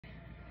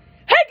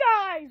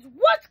guys,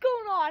 what's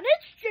going on?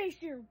 It's Jace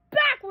here,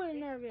 back with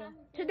another video.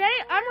 Today,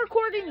 I'm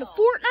recording the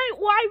Fortnite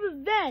live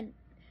event,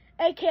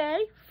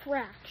 aka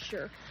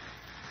Fracture.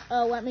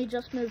 Let me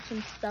just move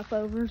some stuff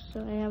over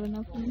so I have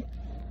enough room.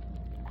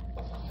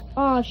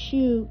 Oh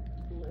shoot,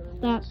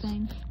 that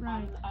thing.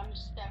 Right. I'm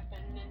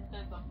stepping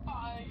into the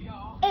fire.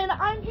 And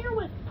I'm here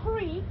with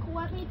Preek.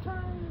 Let me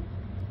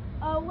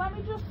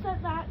just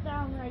set that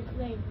down right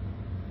there.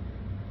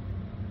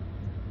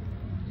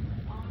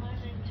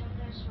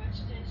 Switch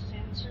to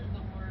censor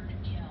the word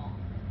kill.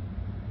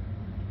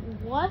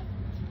 What?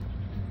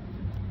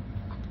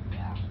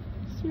 Yeah.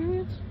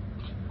 Serious?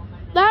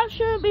 That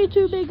shouldn't be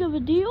too big of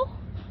a deal.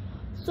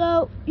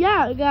 So,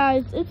 yeah,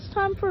 guys, it's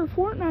time for a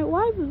Fortnite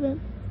live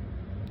event.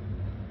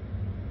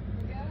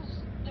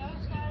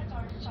 Those guys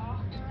are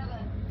softer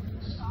than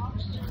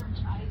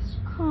soft-served ice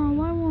cream. Oh,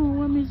 why won't it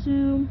let me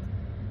zoom?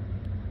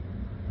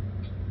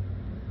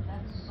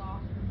 That's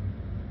soft.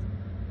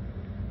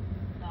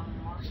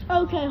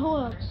 Okay,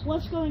 hold up.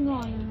 What's going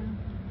on right now?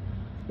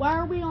 Why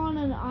are we on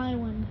an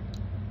island?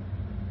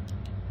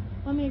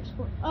 Let me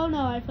explore. Oh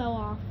no, I fell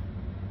off.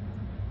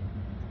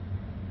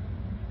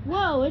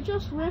 Whoa, it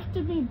just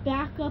rifted me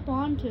back up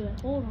onto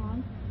it. Hold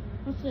on.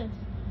 What's this?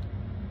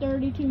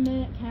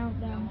 32-minute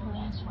countdown time.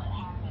 That's what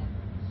happens.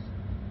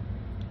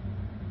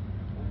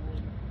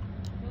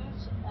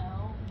 Who's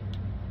L?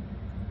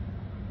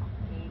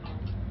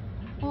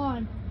 Hold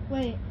on.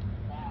 Wait.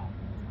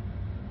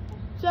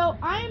 So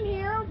I am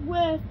here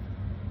with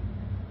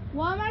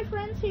one of my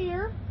friends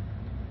here,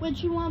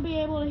 which you won't be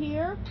able to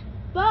hear,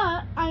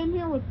 but I am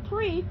here with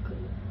Preek,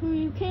 who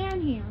you can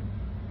hear.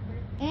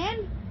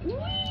 And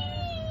yeah!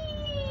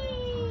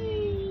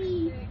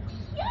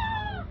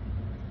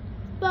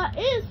 But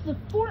it is the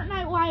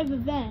Fortnite live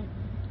event.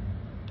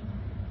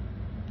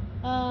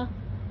 Fortnite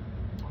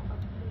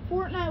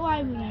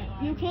live event.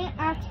 You can't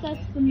access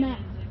the map.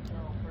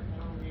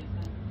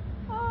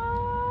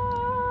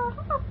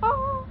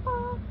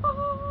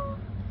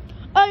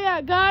 Oh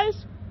yeah,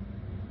 guys,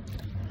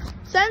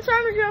 since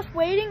I'm just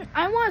waiting,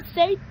 I want to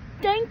say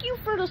thank you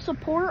for the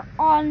support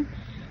on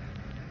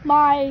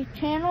my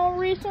channel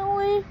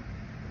recently.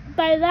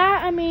 By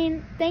that, I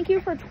mean thank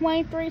you for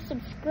 23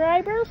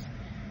 subscribers.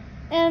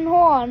 And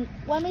hold on,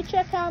 let me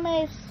check how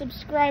many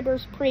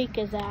subscribers Preek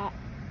is at.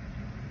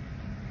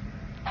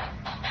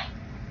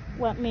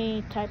 Let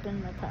me type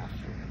in the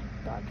password.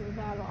 Dodger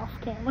that off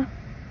camera.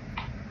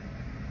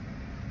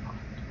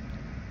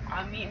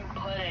 I'm eating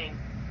pudding.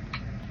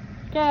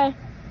 Okay.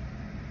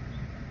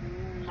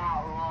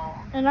 Not roll.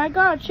 And I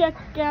gotta check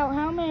out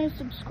how many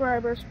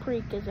subscribers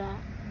Preek is at.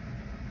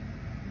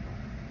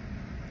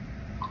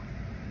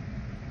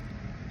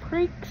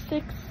 Preek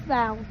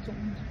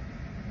 6,000.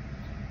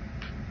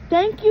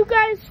 Thank you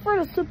guys for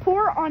the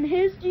support on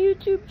his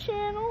YouTube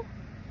channel.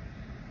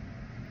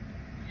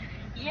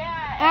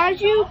 Yeah. As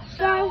you also,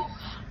 guys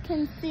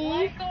can see.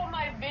 like all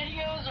my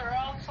videos, or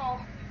else I'll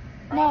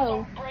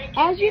No. break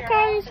As into you your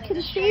guys house and can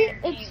destroy see, your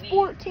it's TV.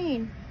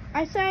 14.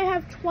 I say I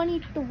have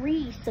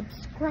 23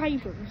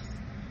 subscribers.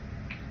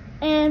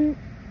 And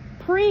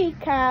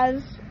Preek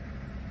has,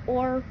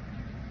 or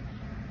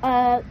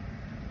the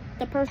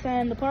person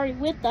in the party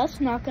with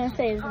us, not gonna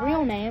say his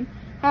real name,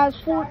 has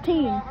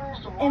 14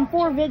 in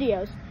 4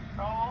 videos.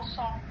 I'll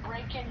also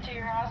break into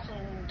your house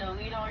and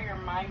delete all your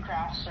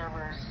Minecraft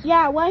servers.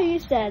 Yeah, what he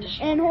said.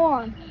 And hold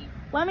on,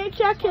 let me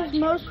check his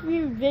most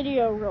viewed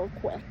video real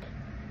quick.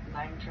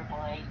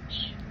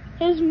 9HHH.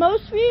 His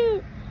most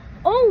viewed.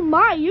 Oh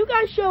my, you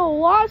guys show a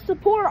lot of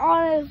support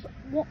on his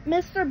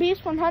Mr.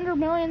 Beast 100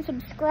 million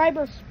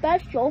subscriber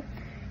special.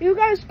 You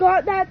guys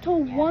got that to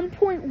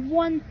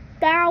 1.1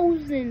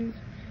 thousand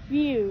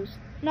views.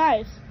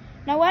 Nice.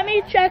 Now let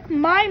me check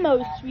my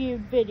most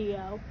viewed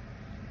video.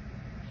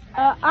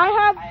 I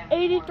have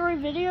 83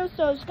 videos,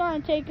 so it's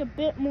going to take a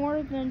bit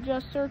more than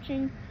just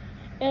searching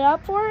it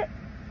up for it.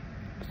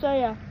 So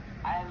yeah.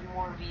 I have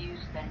more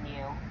views than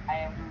you. I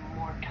have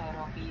more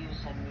total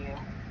views than you.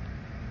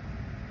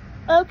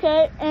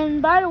 Okay, and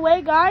by the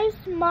way, guys,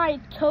 my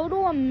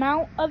total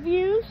amount of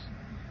views,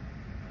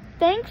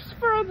 thanks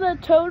for the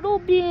total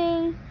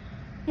being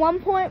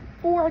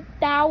 1.4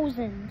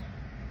 thousand.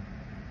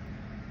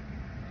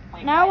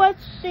 Now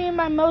let's see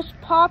my most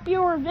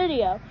popular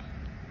video.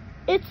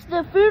 It's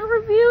the food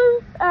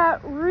review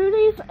at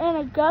Rudy's in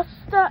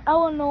Augusta,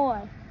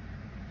 Illinois.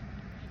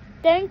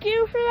 Thank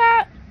you for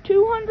that.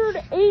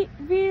 208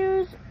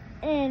 views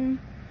in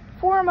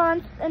 4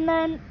 months, and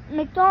then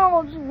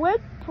McDonald's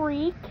with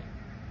Preek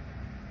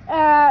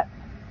at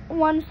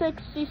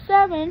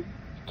 167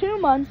 2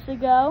 months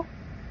ago.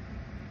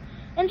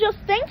 And just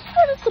thanks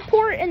for the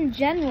support in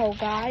general,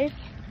 guys.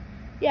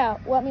 Yeah,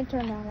 let me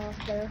turn that off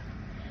there.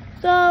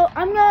 So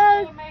I'm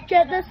gonna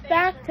get this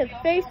back to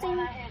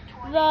facing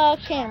the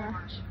camera.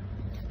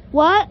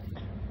 What?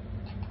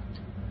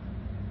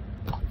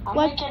 I'm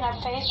making a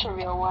face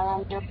reveal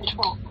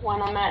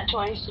when I'm at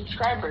 20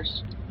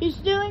 subscribers. He's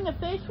doing a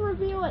face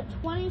reveal at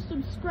 20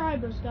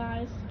 subscribers,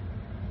 guys.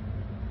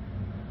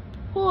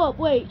 Hold up,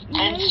 wait.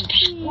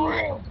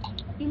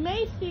 You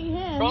may see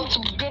him. Bro, to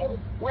go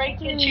right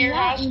into your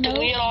house,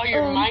 delete all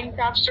your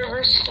Minecraft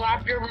servers,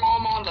 slap your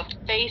mom on the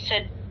face,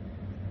 and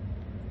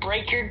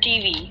break your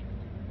TV.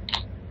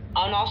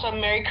 And also,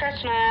 Merry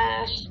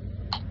Christmas.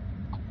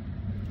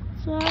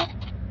 So.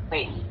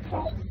 Wait.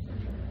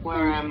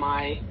 Where am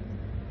I?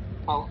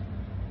 Oh.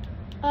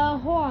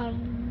 Hold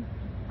on.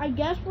 I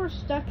guess we're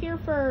stuck here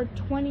for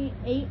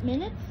 28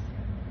 minutes.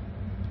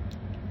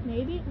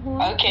 Maybe. Hold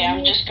on. Okay,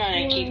 I'm just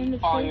gonna keep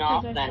falling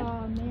off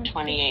then.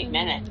 28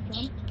 minutes.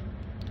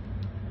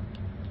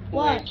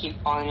 What? We're gonna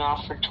keep falling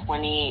off for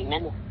 28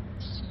 minutes.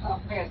 Oh,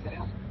 where's it?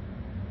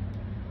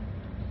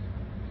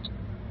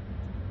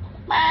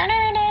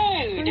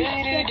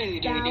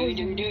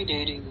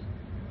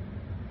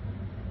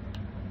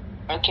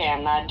 Okay,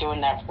 I'm not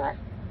doing that for.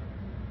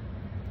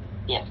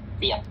 Yep.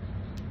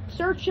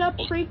 Search up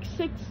Freak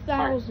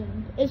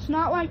 6000. It's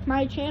not like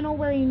my channel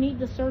where you need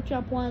to search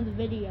up one of the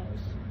videos.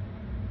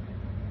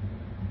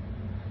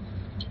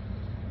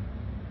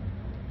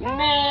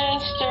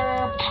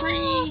 Mr.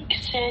 Freak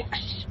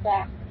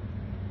 6000.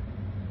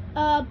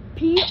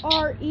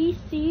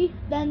 PREC,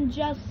 then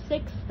just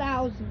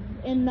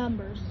 6,000 in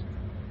numbers.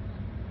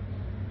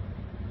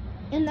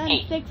 And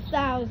then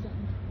 6,000.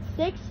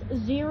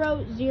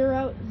 6000.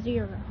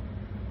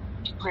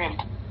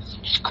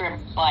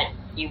 Scrib butt,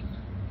 you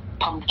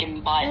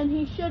pumpkin butt. And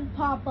he should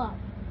pop up.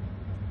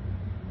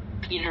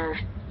 Peter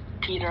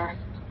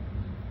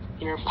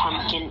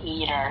pumpkin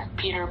eater.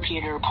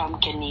 Peter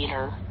pumpkin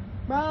eater.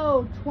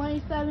 Bro,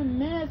 27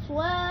 minutes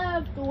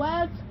left.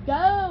 Let's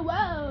go.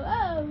 Whoa.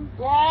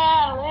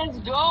 Yeah, let's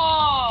go.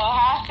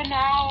 Half an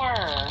hour.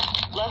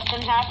 Less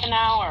than half an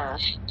hour.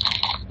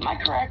 Am I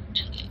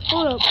correct?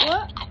 Hold up,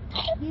 what?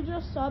 You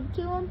just subbed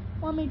to him?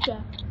 Let me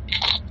check.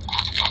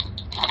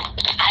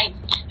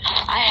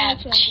 I have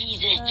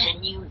Cheez-Its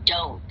and you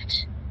don't.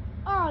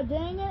 Aw,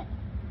 dang it.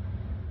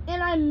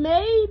 And I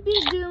may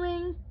be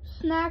doing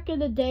snack of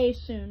the day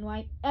soon.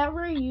 Like,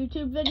 every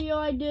YouTube video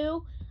I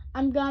do,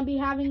 I'm gonna be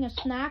having a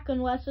snack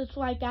unless it's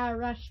like at a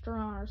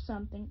restaurant or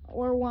something.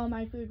 Or one of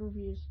my food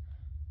reviews.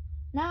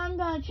 Now I'm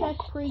gonna check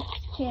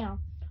Preek's channel.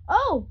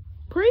 Oh!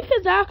 Preek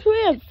is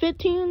actually at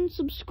 15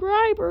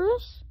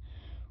 subscribers.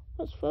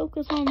 Let's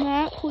focus on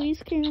that,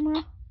 please,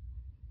 camera.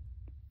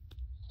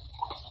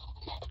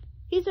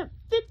 He's at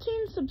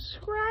 15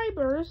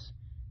 subscribers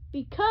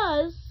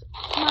because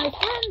my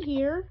friend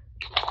here,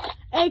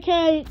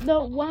 aka the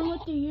one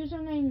with the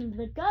username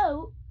The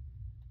Goat,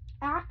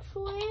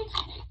 actually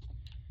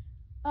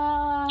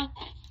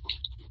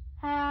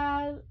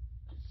has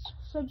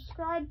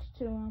subscribed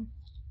to him.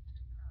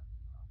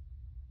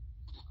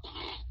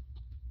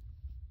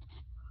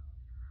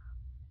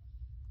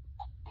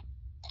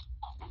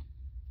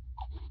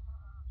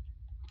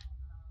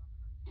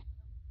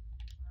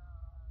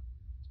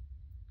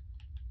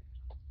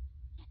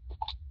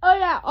 Oh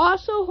yeah,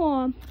 also hold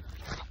on.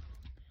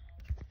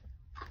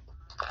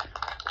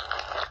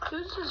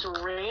 Who's this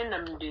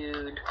random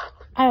dude?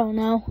 I don't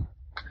know.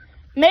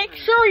 Make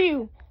sure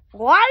you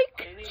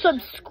like,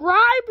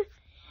 subscribe,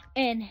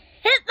 and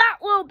hit that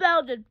little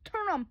bell to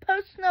turn on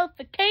post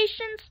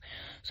notifications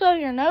so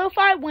you're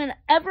notified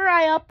whenever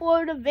I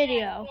upload a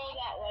video.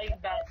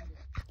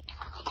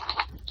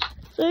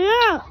 So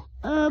yeah,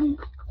 I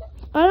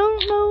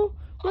don't know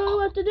really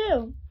what to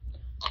do.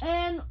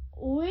 And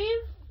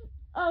leave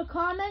a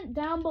comment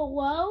down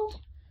below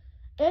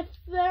if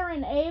they're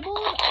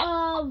enabled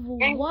of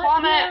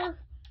what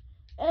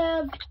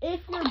if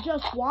you're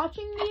just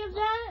watching the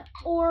event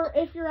or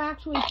if you're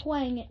actually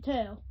playing it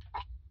too.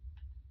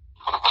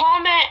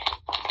 Comment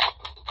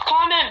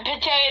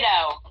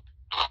potato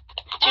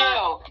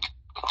too.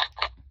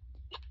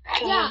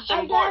 Yeah, it's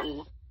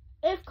important.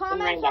 If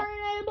comments are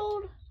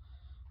enabled,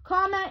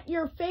 comment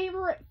your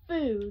favorite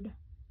food.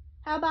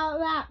 How about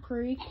that,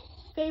 Preek?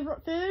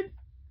 Favorite food?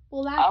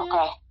 Will that do?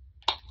 Okay.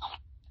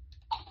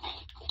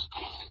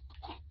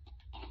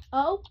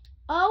 Oh,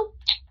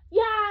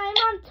 yeah, I'm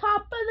on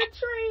top of the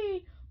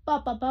tree.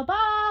 Ba ba ba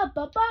ba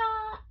ba ba.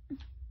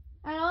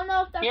 I don't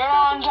know if that's. You're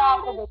on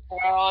top of the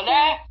world,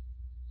 eh?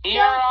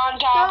 You're on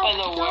top of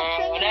the world,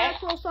 Don't sing an eh?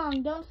 actual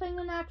song. Don't sing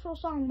an actual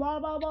song. Blah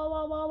blah blah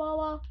blah blah blah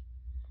blah.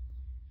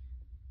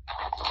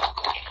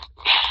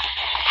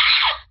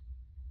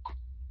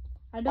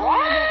 I don't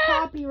want to get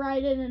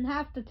copyrighted and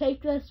have to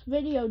take this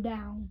video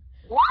down.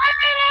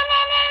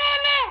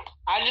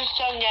 I just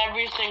sung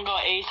every single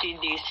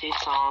AC/DC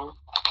song.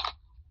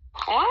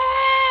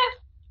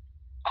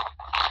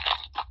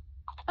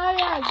 Oh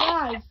yeah,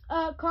 guys,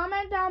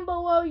 comment down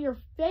below your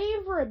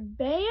favorite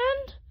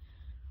band.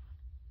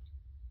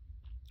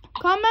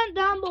 Comment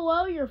down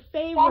below your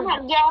favorite.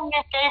 Comment down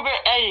your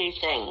favorite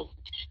anything.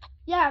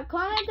 Yeah,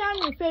 comment down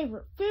your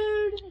favorite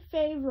food,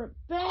 favorite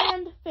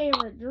band,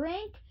 favorite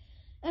drink,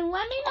 and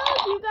let me know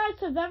if you guys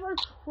have ever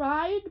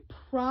tried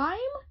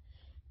Prime,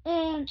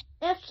 and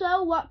if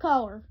so, what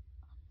color.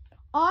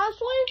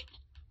 Honestly,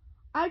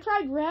 I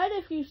tried red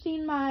if you've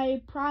seen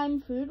my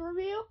Prime food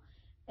review,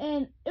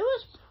 and it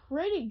was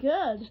pretty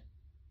good.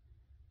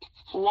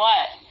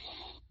 What?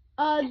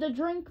 The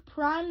drink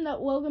Prime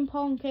that Logan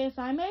Paul and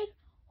KSI made.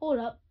 Hold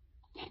up.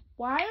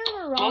 Why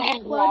are the rocks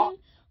Logan floating?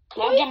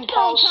 Please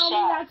don't tell me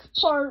that's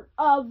part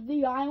of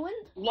the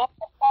island. Logan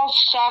Paul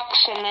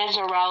sucks and is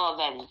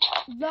irrelevant.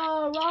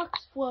 The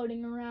rocks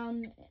floating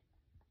around in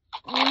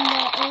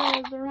the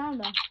areas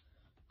around us.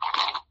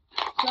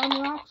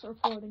 Some rocks are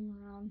floating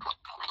around.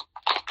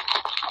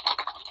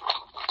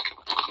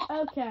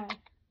 Okay.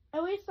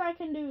 At least I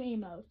can do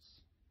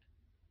emotes.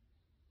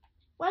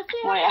 Let's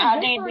see how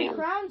many different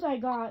crowns I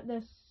got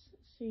this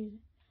season.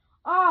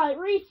 Oh, it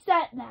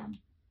reset them.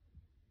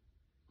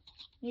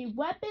 Need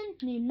weapon,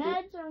 need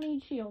meds, or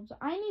need shields?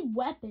 I need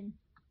weapon.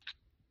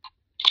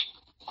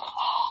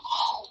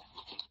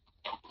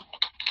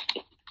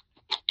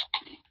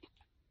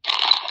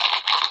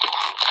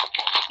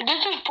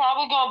 This is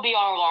probably going to be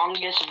our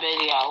longest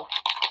video.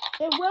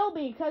 It will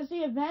be, because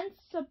the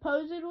event's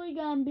supposedly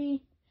going to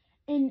be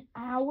an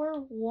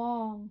hour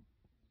long.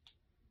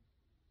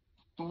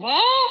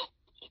 What?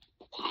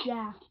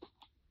 Yeah.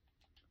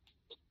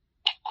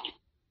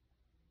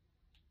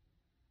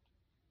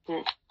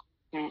 Loot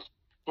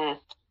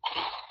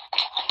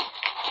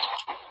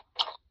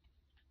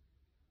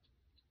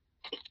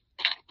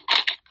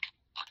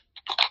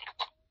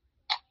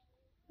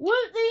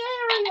the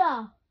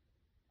area!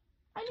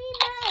 I need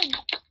meds!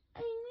 I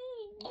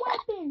need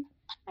weapon!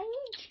 I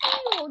need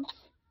shields!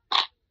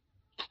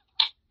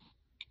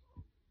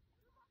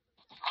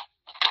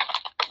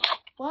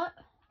 What?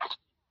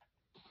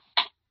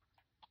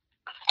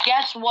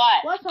 Guess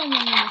what? What's on the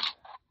news?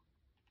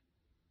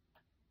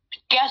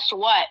 Guess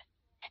what?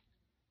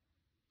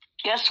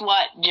 Guess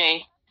what,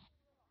 Jay?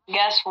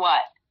 Guess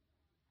what?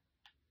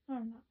 I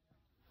don't know.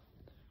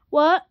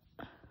 What?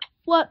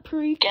 What,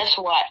 Preek? Guess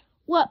what?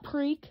 What,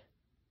 Preek?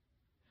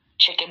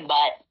 Chicken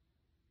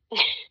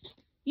butt.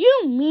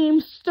 You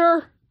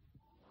memester.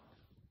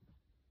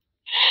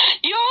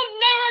 You'll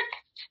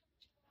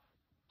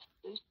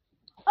never...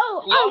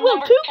 Oh, I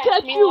will too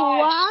catch you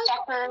alive.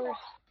 Sucker.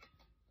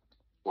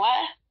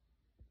 What?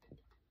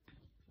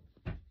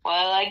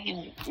 Well, like,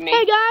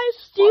 hey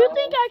guys, do you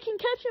think I can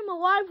catch him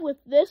alive with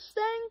this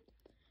thing?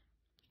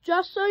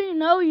 Just so you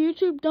know,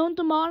 YouTube don't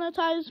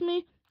demonetize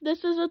me.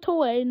 This is a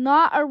toy,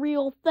 not a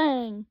real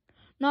thing.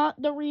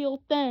 Not the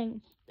real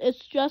thing.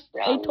 It's just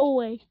a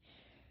toy.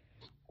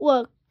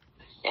 Look.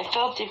 If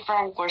Filthy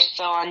Frank were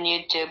still on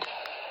YouTube.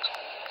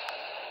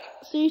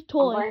 See,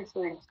 toy. I'm pretty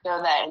sure he'd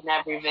show that in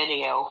every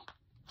video.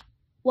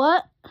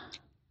 What?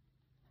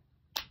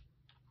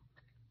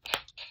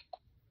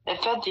 If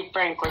Filthy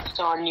Frank were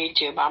still on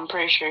YouTube, I'm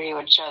pretty sure he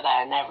would show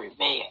that in every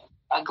video.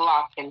 A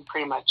Glock in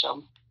pretty much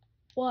them.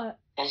 What?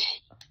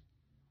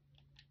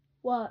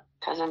 What?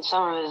 Because in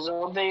some of his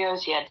old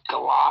videos, he had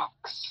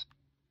Glocks.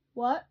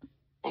 What?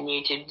 And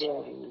YouTube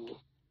didn't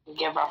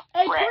give a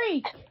Hey, frick.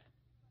 Freak!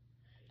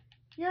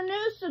 Your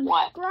new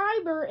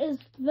subscriber is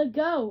the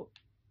GOAT.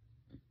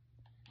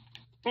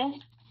 Hmm?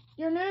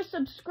 Your new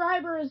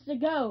subscriber is the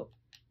GOAT.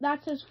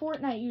 That's his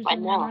Fortnite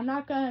username. I'm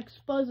not going to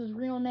expose his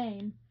real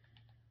name.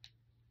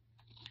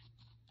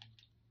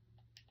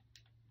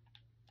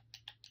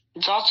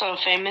 He's also a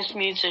famous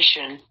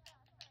musician.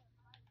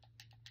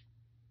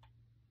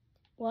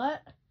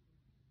 What?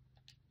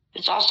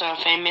 He's also a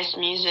famous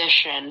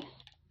musician.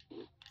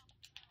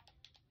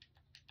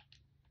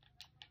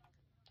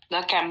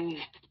 Look at him.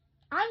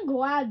 I'm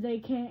glad they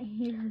can't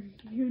hear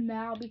you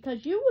now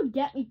because you would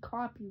get me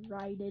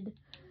copyrighted.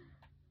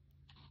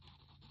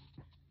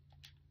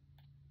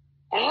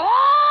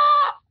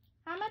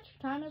 How much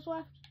time is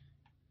left?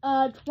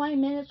 20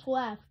 minutes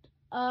left.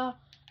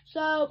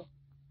 So,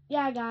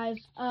 yeah, guys.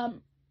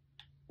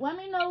 Let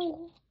me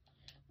know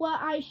what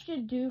I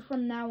should do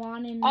from now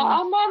on in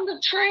I'm on the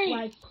tree.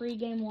 Like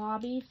pre-game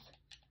lobbies.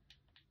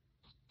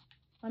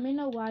 Let me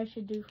know what I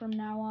should do from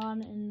now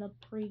on in the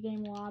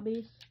pre-game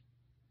lobbies.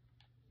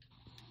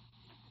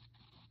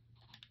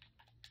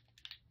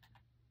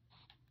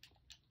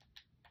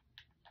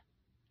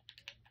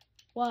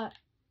 What?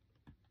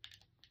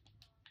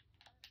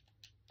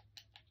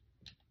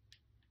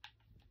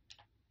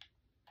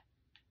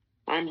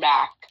 I'm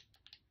back.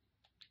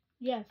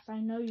 Yes, I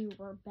know you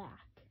were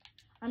back.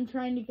 I'm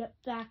trying to get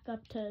back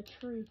up to a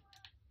tree.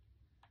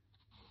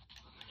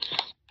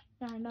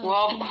 Yeah, I know.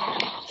 Well,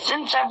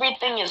 since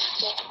everything is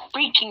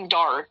freaking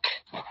dark,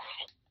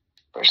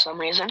 for some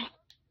reason.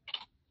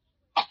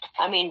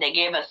 I mean, they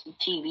gave us the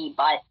TV,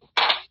 but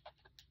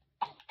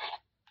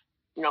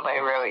nobody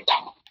really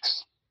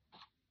talks.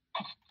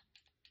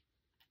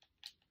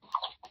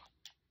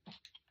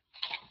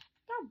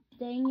 God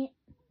dang it.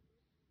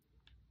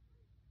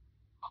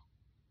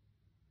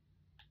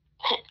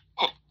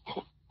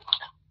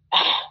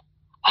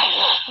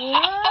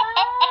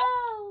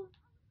 Whoa!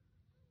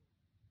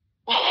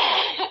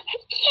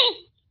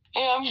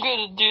 Hey, I'm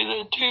gonna do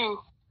that too.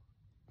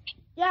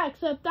 Yeah,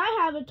 except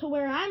I have it to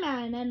where I'm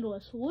at an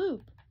endless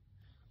loop.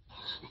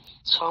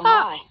 So am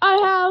I. I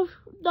have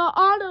the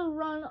auto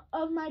run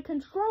of my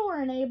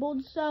controller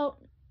enabled, so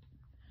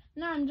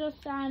now I'm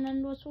just at an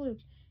endless loop.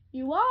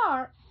 You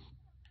are?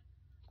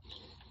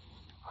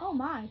 Oh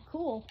my,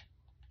 cool.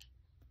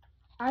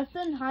 I've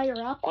been higher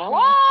up.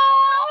 Whoa!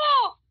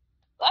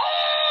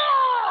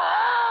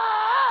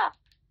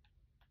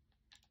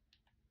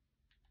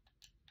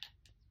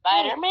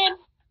 Spider-Man.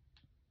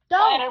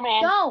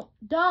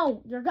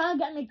 Don't. You're gonna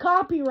get me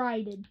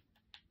copyrighted.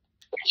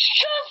 It's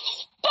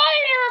just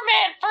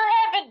Spider-Man, for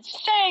heaven's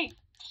sake.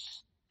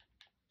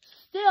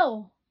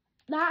 Still,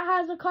 that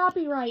has a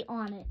copyright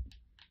on it.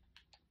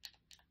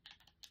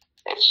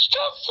 It's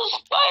just a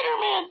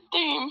Spider-Man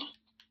theme.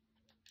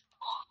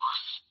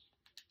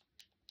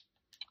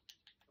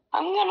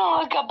 I'm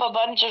gonna look up a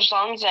bunch of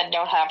songs that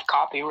don't have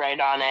copyright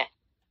on it.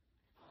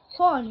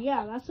 Hold on,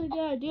 yeah, that's a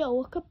good idea.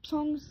 Look up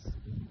songs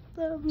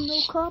that have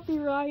no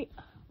copyright.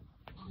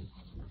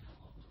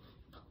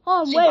 Hold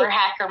on, Super wait.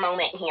 hacker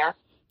moment here.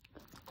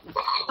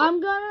 I'm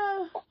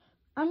gonna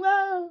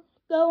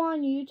go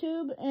on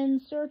YouTube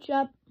and search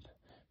up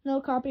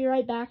no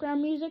copyright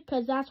background music,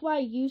 because that's what I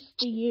used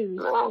to use.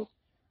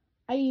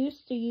 I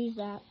used to use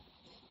that.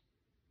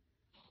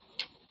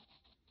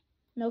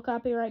 No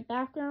copyright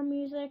background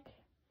music.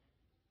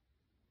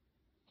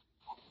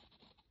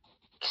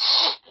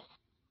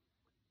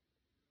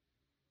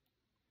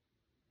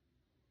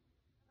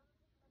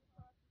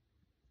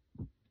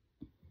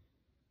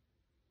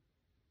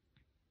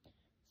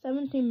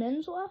 $17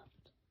 minutes left.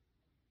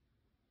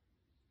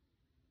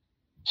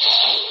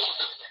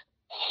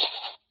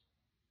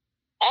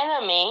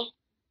 Enemy.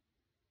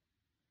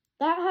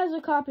 That has a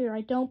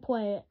copyright. Don't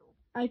play it.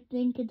 I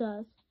think it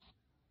does.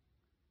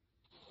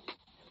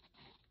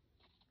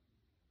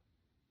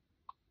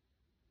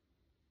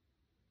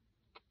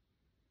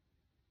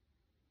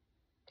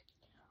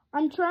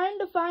 I'm trying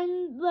to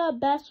find the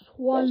best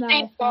one that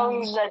I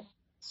found. Songs that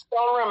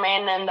still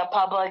remain in the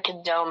public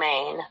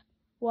domain.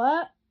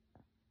 What?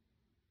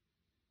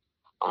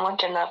 I'm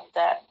looking up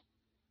that.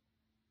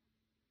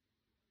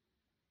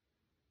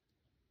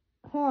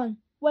 Hold on.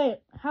 Wait,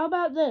 how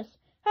about this?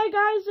 Hey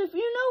guys, if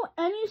you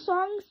know any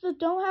songs that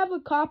don't have a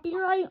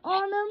copyright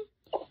on them,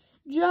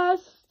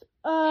 just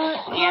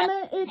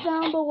comment it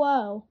down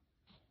below.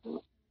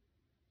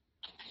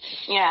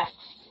 Yeah,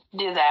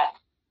 do that.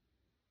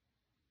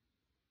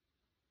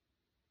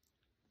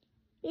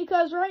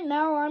 Because right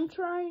now I'm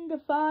trying to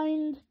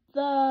find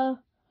the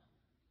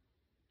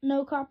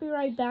no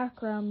copyright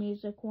background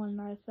music one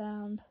I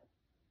found.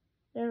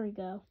 There we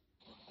go.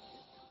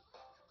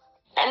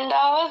 And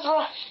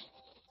was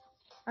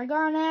I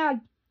got an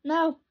ad.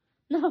 No.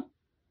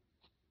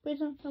 Please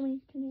don't tell me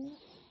you can hear it.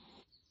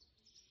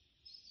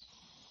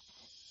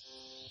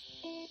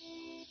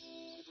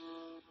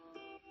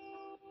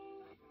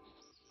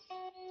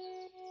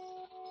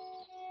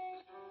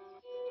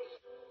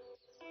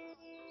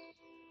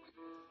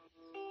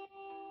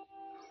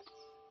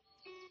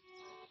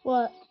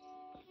 What?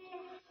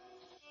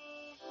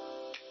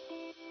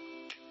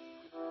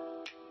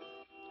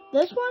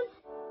 This one?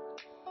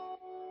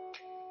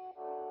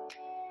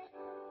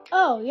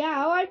 Oh,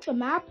 yeah, I like the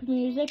map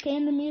music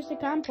and the music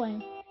I'm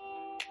playing.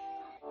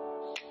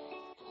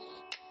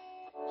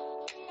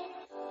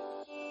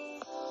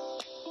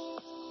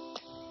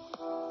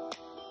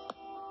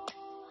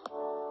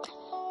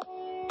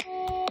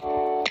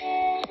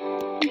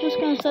 I'm just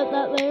gonna set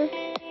that there.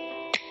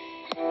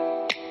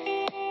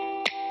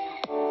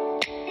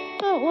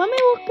 Oh, let me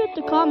look at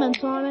the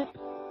comments on it.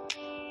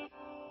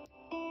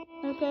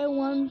 Okay,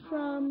 one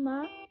from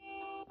Matt.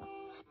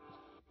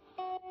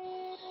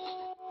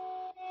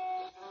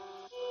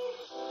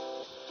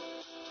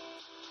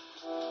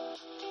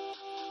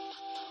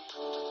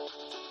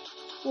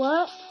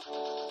 What?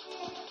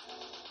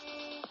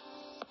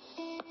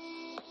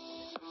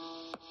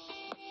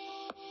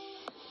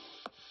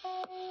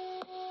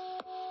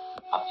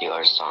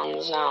 popular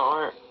songs that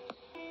aren't.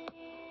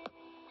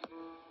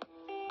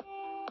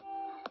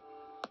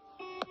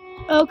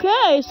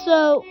 Okay,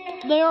 so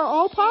they are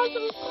all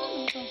positive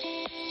comments.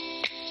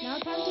 Now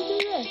time to do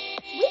this.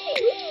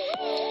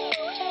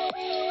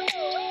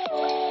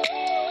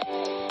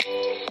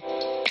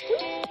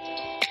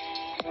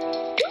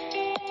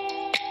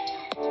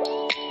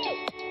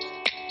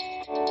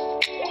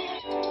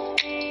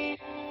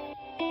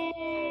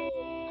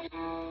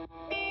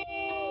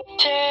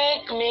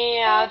 Take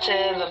me out to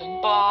the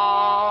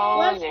ball.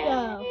 Let's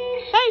go.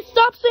 Hey,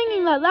 stop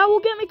singing that. That will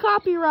get me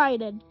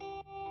copyrighted.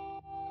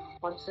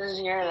 What's this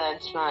here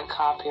that's not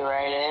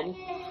copyrighted?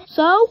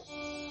 So?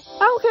 I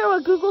don't care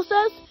what Google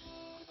says.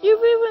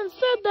 You've even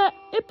said that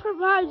it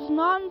provides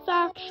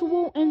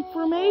non-factual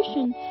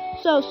information.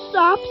 So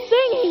stop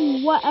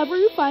singing whatever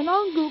you find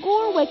on Google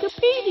or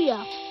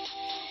Wikipedia.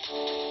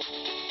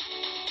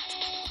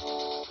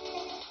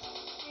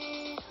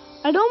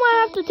 I don't want to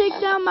have to take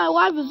down my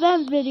live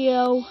event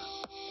video.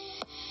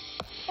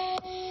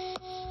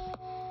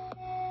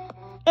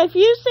 If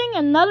you sing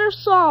another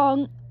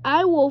song,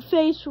 I will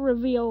face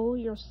reveal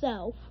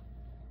yourself.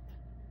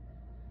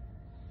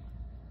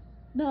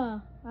 Nah,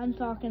 I'm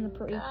talking to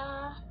Pre.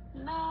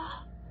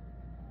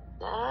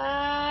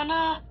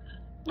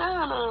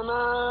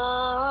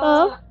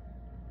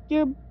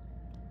 You're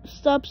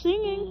stop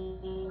singing.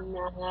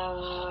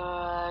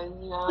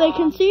 They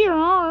can see your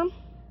arm.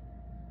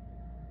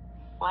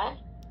 What?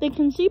 They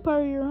can see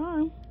part of your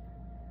arm.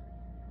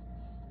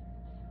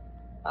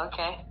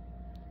 Okay.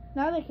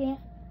 Now they can't.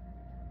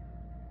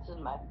 This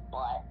is my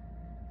butt.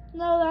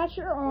 No, that's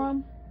your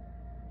arm.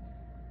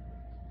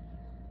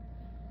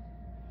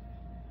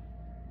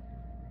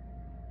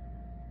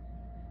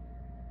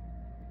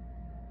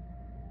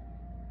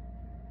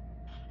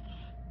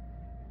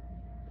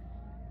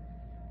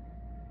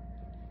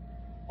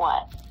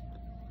 What?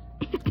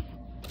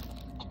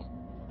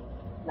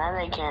 Now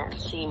they can't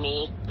see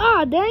me.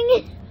 Ah, dang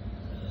it.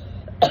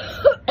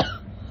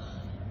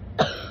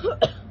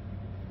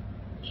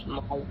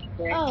 My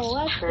Oh,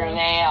 let's go.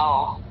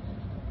 prevail.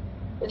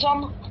 It's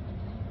on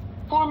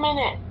 4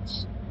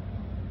 minutes.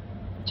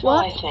 That's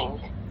What? I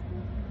think.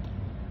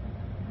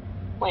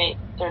 Wait,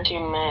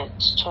 13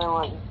 minutes,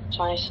 21,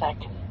 20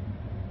 seconds.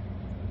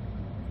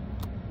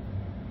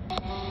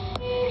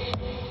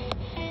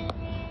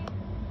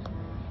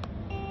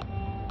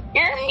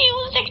 Your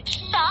music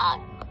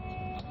sucks.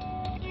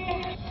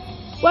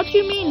 What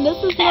you mean? This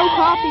is no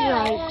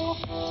copyright.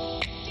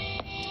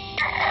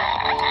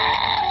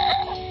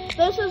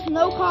 This is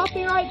no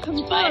copyright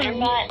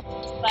confirmed.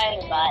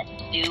 Spider-Butt,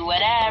 do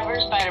whatever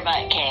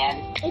Spider-Butt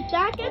can. If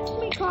that gets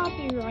me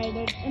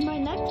copyrighted, in my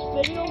next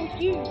video with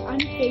you, I'm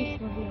face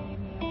revealing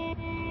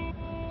you.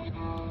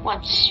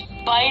 What's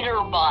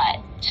Spider-Butt?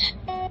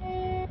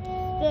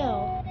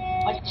 Still,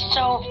 What's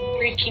so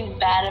freaking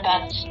bad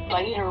about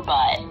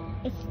Spider-Butt?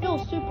 it's still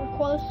super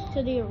close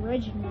to the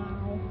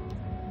original.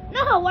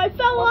 No, I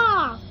fell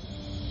off!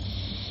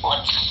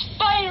 What's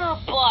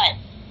Spider-Butt?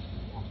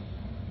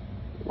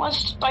 What's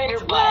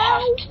Spider-Butt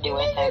have to do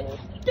with it?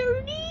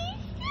 30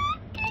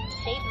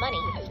 Save money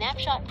with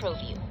Snapshot Pro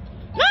View.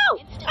 No!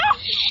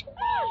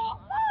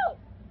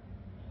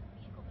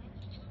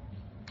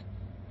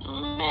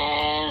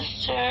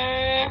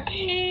 Mr.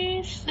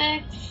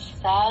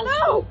 P6000.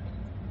 No!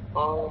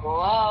 Oh, I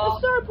wow.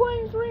 started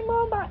playing Dream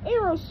On by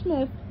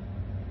Aerosmith.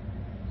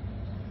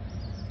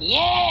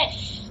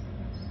 Yes!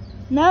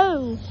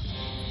 No.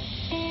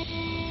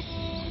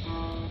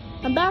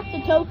 I'm back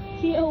to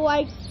Tokyo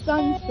like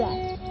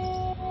sunset.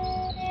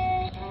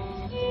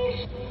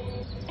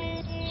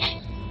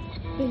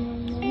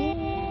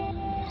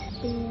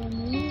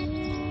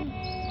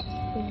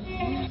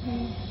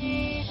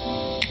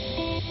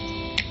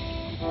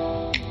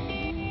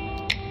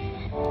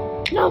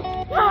 No!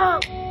 No!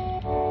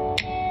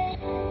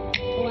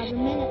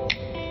 11 minutes.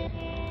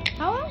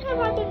 How long have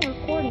I been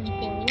recording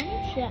for? Let me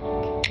check.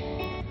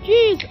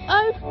 Jeez,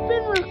 I've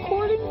been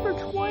recording for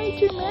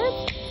 22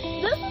 minutes?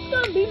 This is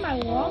going to be my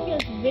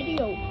longest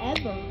video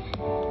ever.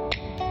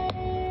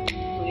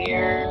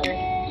 Weird.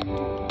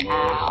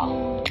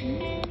 Ow.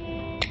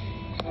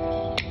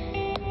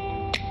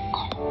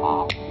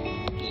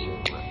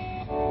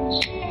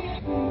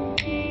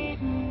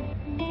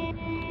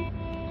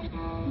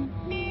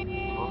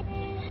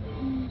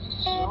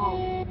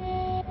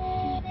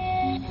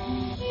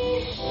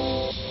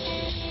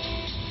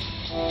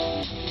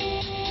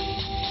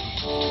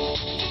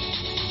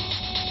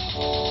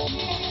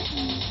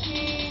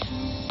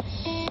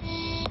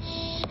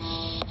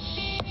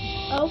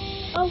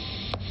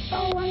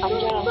 I'm I'm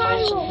going gonna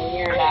find some viral!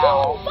 weird I'm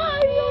owl.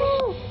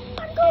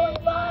 going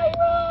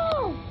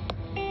viral!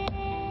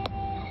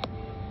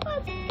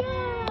 Let's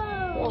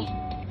go!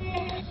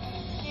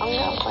 I'm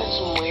gonna play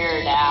some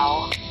Weird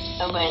Al.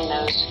 Nobody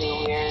knows who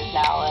Weird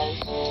Al is.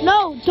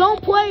 No,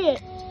 don't play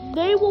it.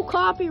 They will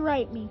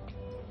copyright me.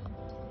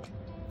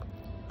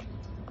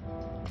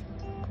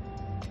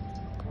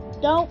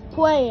 Don't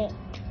play it.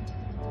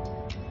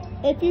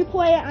 If you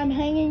play it, I'm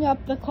hanging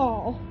up the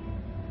call.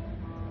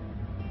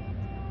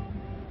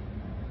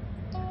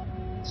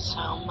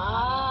 So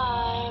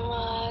my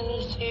mind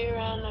is here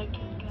and I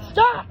can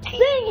Stop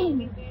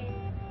singing!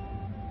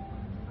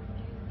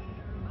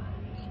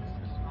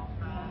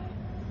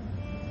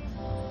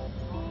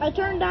 I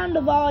turned down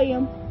the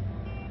volume.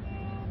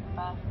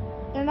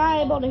 They're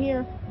not able to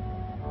hear.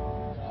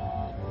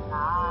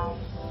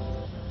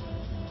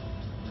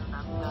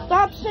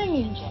 Stop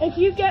singing. If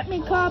you get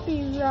me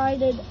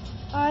copyrighted,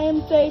 I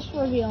am face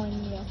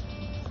revealing you.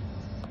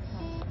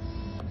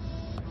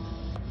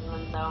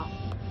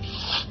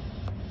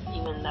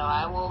 Even though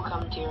I will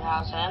come to your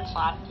house and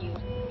slap you.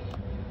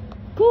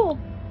 Cool.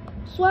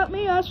 Slap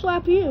me, I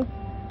slap you.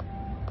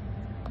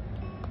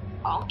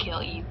 I'll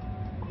kill you.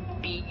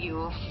 Beat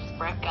you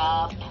frick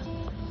up.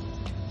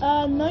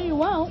 No you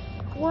won't.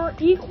 We're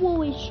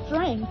equally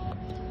strength.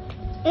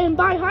 And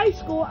by high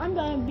school, I'm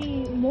gonna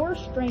be more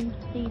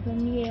strengthy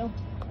than you.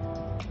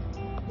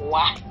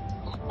 What?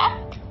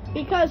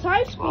 Because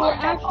high school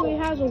actually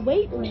has a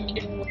weight room.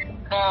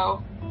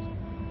 No.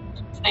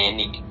 Saying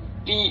you can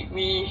beat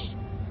me.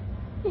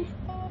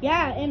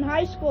 Yeah, in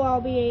high school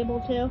I'll be able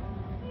to.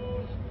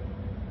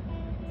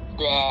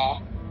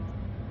 Bleh.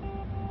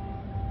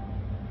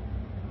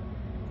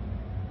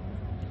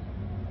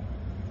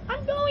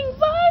 I'm going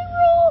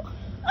viral!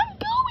 I'm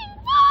going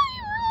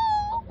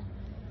viral!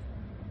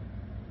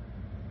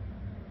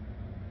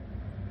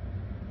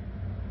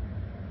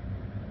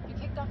 You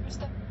kicked off your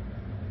stuff?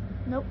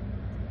 Nope.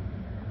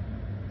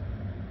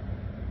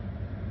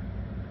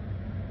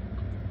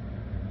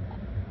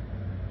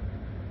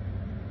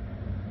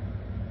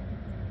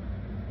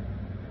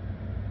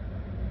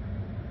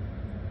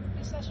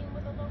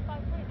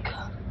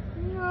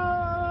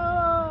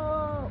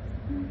 No.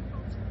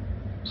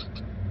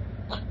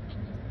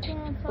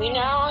 We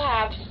now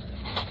have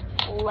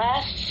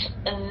less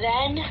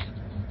than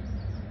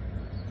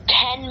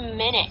 10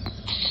 minutes.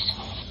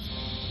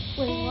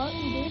 Wait, what?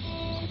 You did?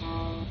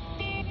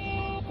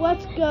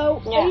 Let's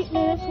go. Yeah. 8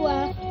 minutes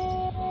left.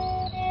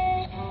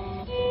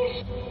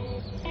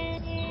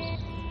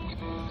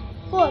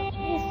 Look,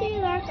 you see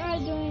that guy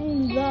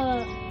doing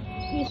the...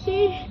 You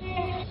see?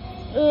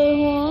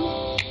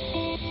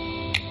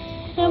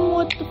 Him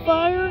with the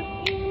fire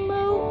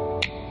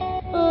emote?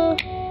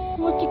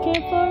 With the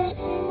campfire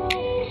emote?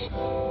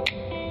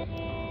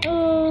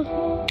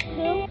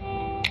 Him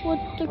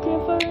with the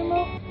campfire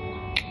emote?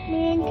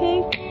 Man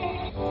cake?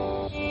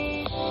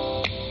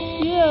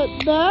 Yeah,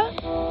 that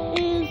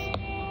is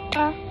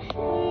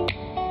actually...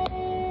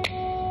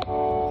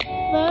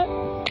 That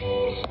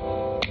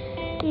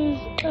is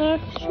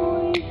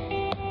actually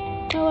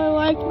how I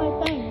like my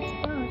things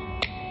burnt.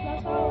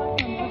 That's how I like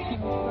my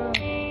marshmallows burnt.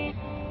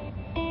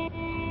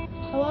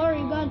 Hello, are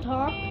you gonna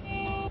talk?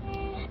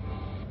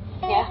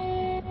 Yeah.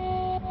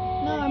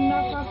 No, I'm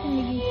not talking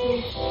to you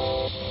two.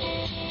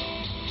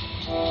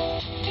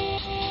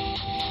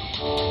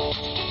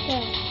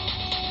 Okay.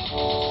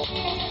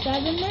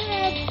 7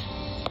 minutes.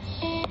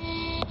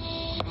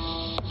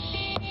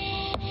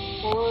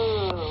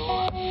 Ooh.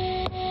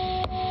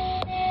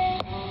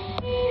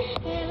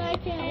 Man, I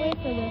can't wait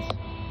for this.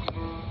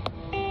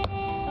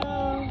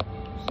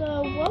 So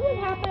what would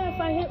happen if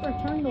I hit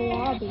return to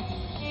lobby?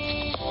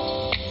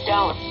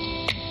 Don't.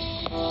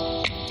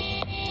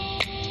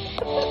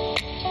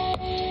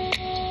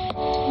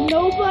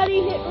 Nobody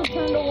hit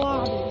return to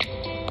lobby.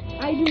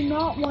 I do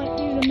not want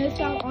you to miss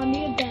out on the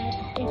event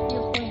if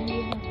you're playing the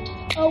event.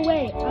 Oh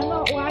wait, I'm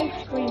not live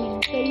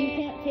streaming, so you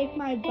can't take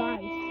my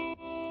advice.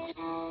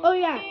 Oh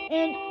yeah,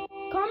 and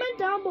comment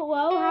down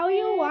below how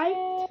you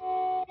liked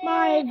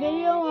my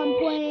video on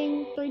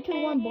playing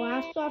 3-2-1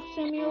 Blast Off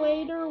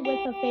Simulator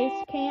with a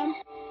face cam.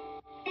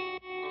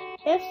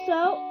 If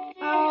so,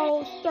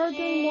 I'll start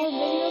doing more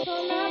videos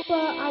on that,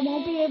 but I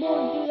won't be able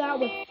to do that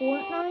with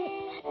Fortnite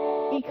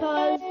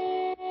because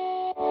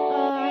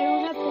I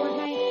don't have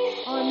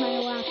Fortnite on my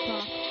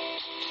laptop.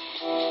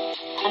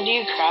 How do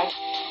you crack?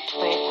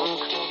 Wait, I'm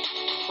cracked.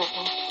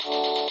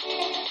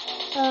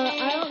 I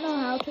don't know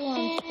how to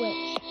on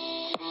Twitch.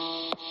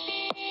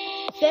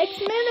 6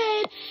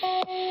 minutes!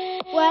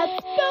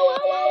 Let's go!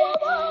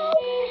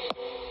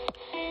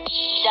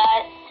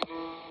 Shut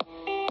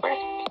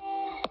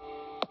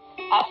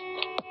up.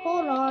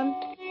 Hold on.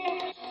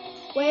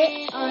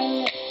 Wait,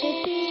 I'm at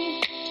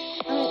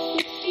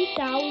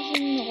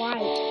 60,000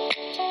 likes.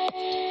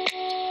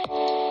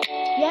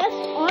 Yes,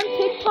 on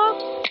TikTok,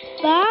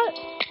 that,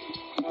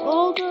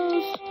 all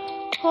those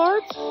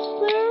hearts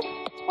there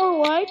are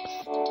likes.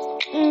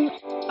 And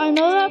I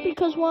know that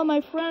because one of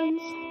my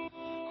friends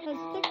has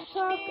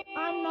TikTok.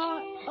 I'm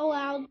not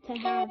allowed to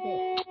have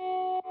it.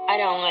 I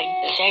don't like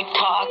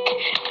TikTok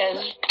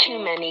because too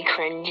many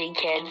cringy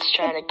kids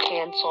try to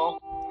cancel.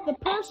 The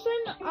person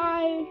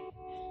I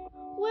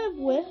live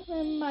with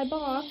and my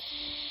boss,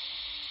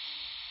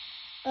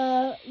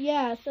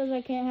 says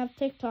I can't have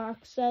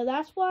TikTok. So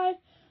that's why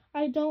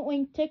I don't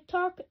link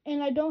TikTok,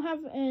 and I don't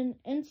have an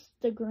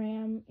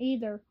Instagram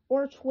either,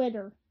 or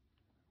Twitter,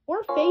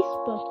 or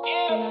Facebook.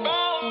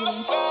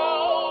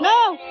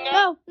 No,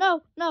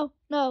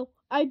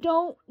 I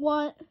don't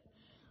want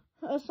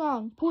a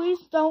song. Please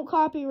don't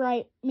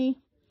copyright me.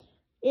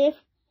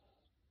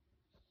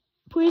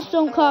 Please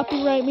don't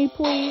copyright me,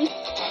 please.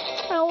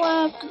 I don't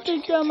want to have to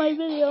take down my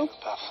video.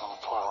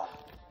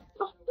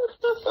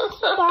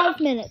 5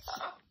 minutes.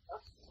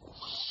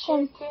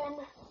 Chicken,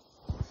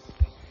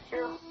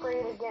 you're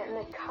afraid of getting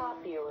a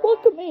copyright.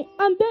 Look at me.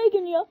 I'm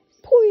begging you.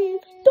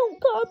 Please don't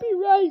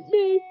copyright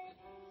me.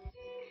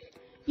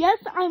 Yes,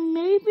 I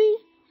maybe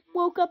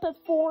woke up at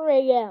 4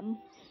 a.m.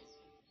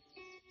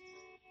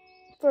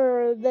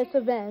 for this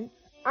event.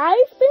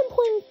 I've been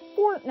playing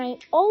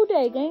Fortnite all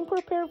day, getting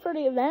prepared for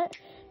the event,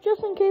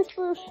 just in case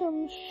there's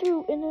some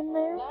shooting in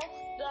there. Less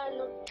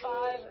than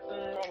 5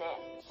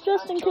 minutes.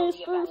 Just in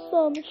case there's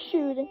some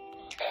shooting.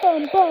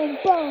 Boom, boom,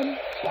 boom,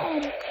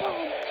 boom,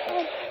 boom,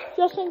 boom.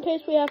 Just in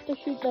case we have to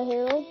shoot the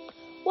Herald.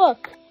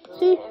 Look,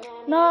 see,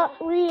 not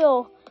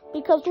real.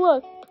 Because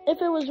look,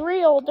 if it was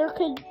real, there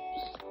could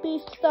be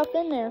stuff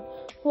in there.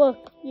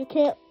 Look, you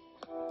can't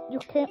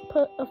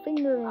put a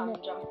finger in it. I'm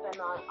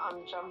jumping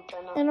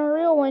on. In a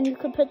real one, you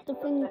could put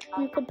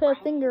a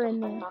finger in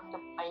there.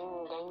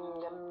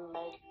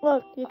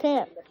 Look, you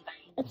can't.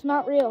 It's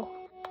not real.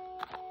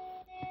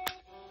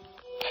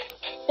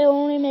 It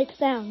only makes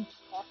sound.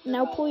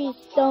 Now please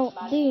don't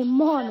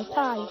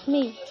demonetize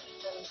me.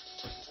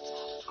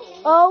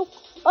 Oh,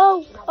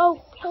 hold up.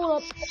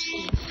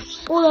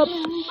 4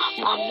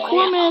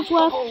 minutes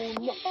left. 4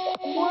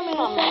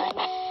 minutes left.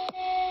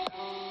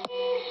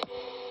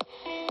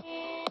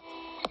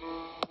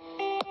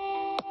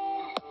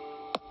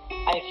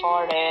 I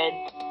farted.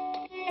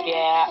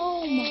 Yeah.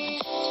 Oh my.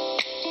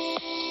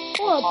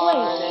 Hold up, wait.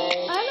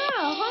 I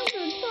got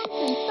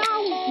 100-something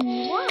thousand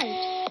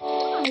likes.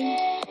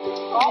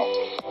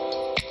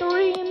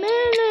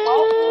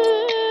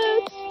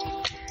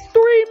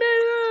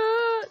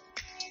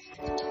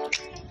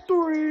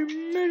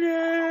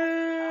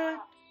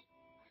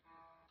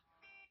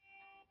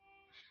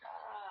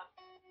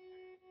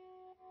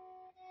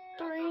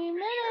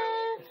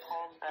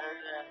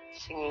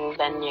 singing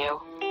venue.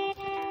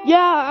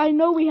 Yeah, I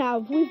know we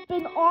have. We've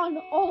been on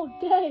all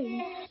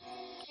day.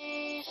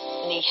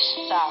 And he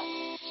sucks.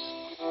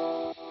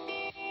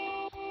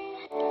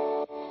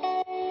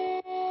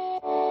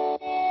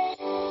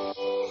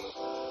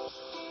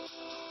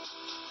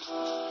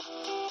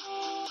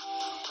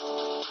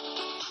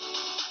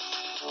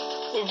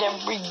 Is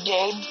every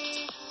day.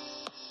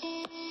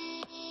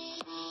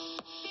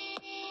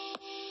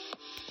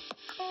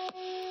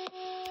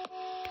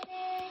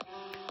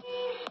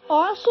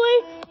 Honestly,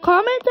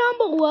 comment down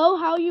below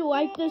how you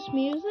like this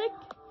music.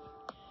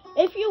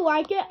 If you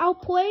like it, I'll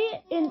play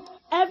it in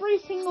every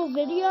single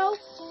video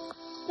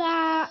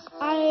that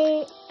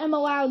I am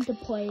allowed to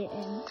play it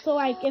in. So,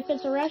 like, if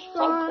it's a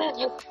restaurant,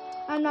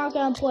 I'm not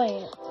gonna play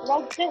it.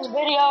 Like this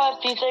video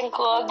if you think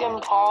Logan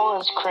Paul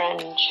is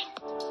cringe.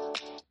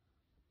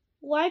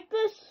 Like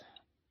this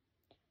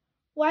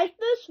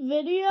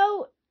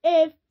video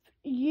if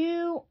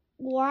you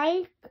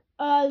like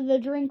the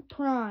drink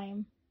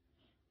Prime.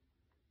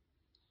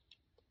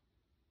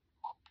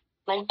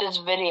 Like this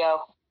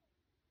video.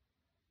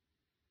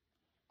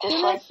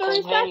 Dislike this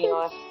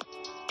video.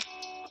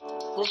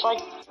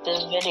 Dislike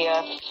this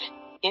video if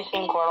you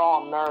think we're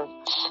all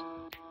nerds.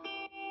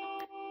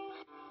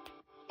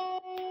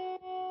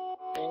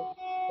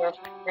 Where the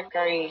frick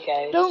are you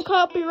guys? Don't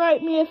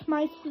copyright me if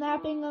my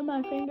snapping of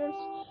my fingers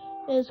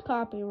is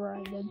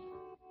copyrighted.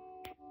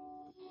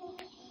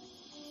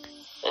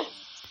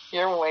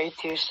 You're way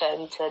too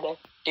sensitive,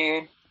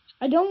 dude.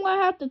 I don't want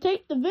to have to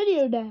take the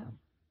video down.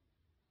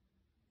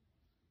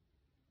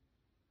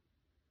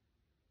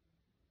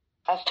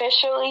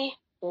 Officially,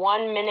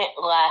 1 minute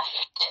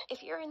left.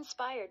 If you're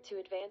inspired to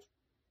advance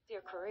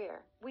your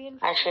career, we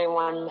invite Actually, you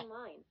one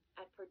online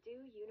at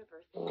Purdue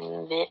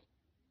University. bit.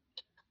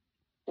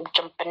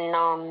 Jumping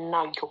on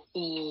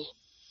Nagui.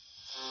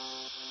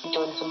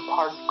 Doing some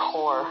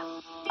hardcore.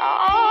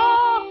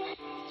 Ah!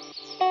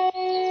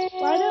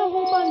 Why do a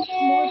whole bunch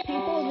more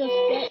people just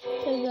get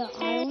to the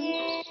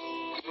island?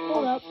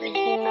 Hold up.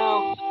 You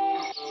know,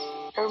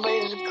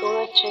 everybody's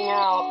glitching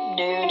out,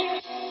 dude.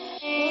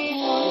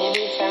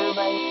 Maybe if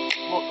everybody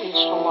will reach the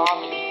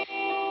lobby.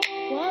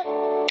 What?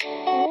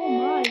 Oh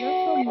my, there's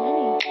so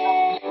many.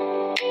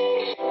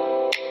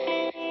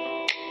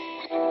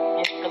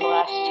 It's the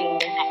last 2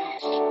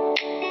 minutes.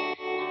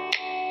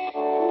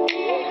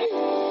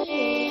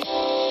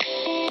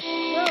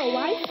 Bro,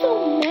 why so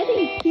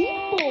many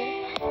people?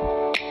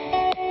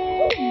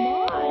 Oh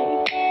my.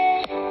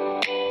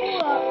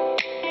 Hold up.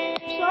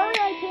 Sorry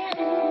I can't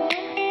zoom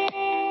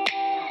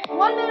in.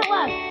 1 minute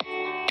left.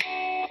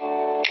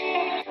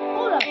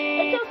 Hold up. It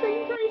just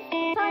increased the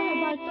timer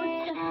by 30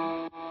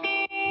 seconds.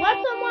 Less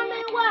than 1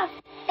 minute left.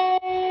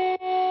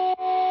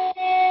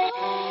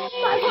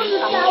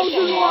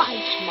 500,000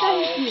 likes.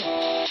 Thank you.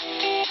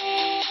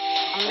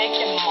 I'm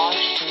making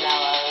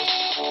marshmallows.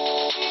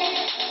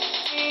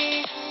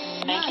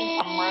 I'm making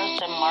some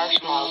roasted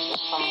marshmallows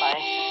with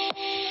somebody.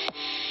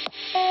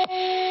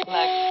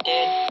 Look,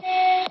 dude.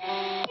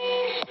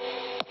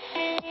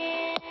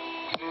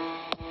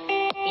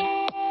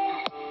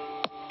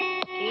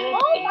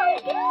 Oh my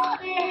god!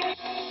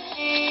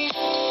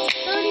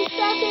 30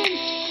 seconds.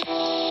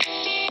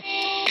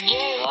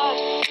 Jay, look.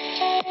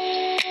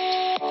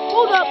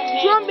 Hold up,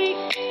 drum beat.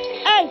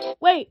 Hey,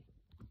 wait.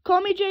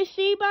 Call me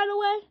JC, by the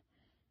way.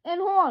 And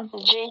hold on.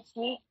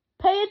 JC.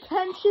 Pay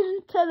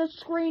attention to the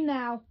screen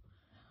now.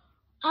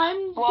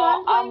 I'm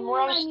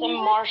roasting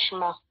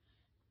marshmallow.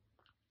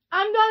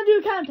 I'm gonna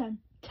do countdown.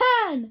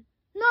 10,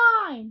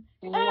 9,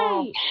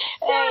 8,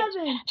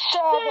 7,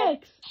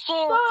 6,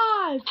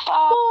 5,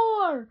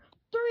 4,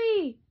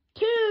 3,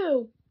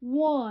 2,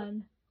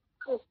 1.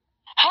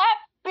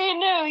 Happy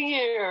New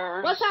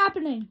Year's! What's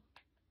happening?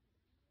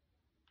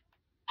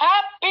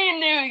 Happy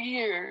New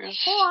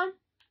Year's! Hold on.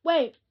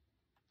 Wait.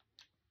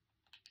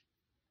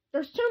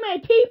 There's too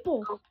many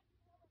people.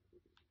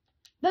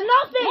 Then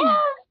nothing.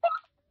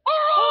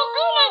 We're all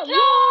gonna die!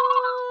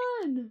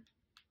 Run!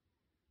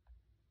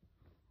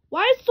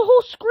 Why is the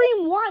whole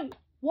screen white?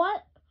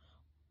 What?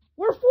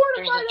 We're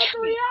fortified at the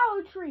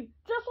reality tree,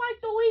 just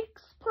like the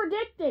weeks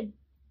predicted.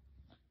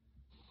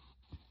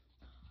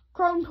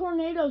 Chrome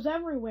tornadoes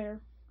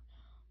everywhere.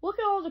 Look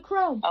at all the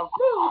chrome. Oh,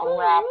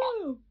 crap.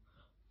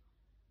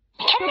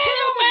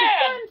 Tomato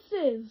Man!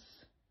 Defenses.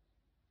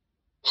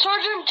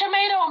 Sergeant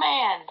Tomato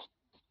Man!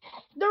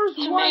 There's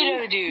Tomato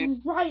one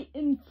dude. right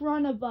in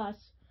front of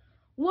us.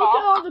 Look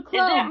at all the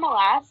chrome. Is that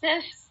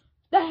molasses?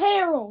 The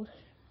Herald.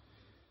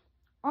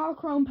 All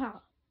chrome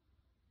power.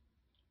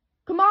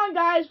 Come on,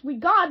 guys. We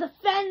gotta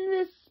defend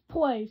this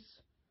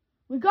place.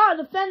 We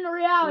gotta defend the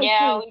reality.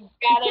 Yeah, we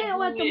gotta can't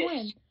let them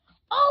win.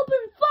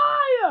 Open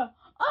fire!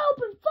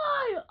 Open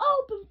fire!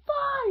 Open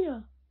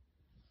fire!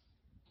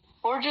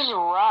 Or just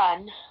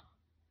run.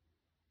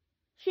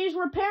 She's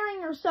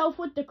repairing herself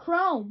with the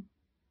chrome.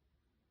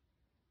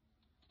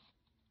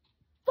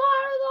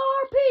 Fire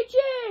the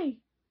RPG!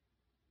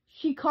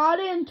 She caught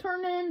it and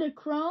turned it into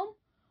chrome?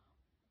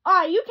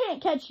 You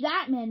can't catch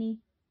that many.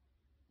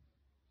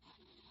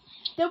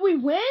 Did we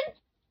win?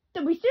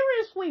 Did we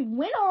seriously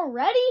win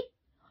already?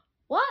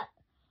 What?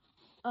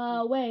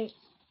 Wait.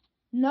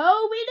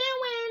 No, we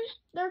didn't win.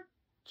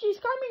 She's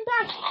coming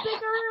back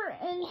bigger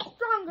and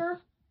stronger.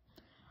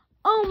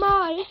 Oh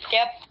my.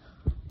 Yep.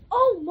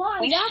 Oh my,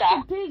 We that's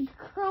suck. a big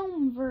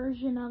Chrome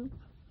version of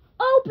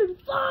Open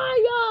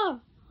Fire!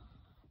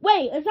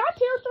 Wait, is that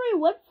tier 3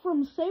 whip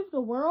from Save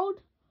the World?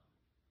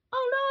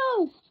 Oh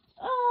no!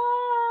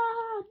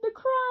 The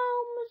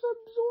Chrome is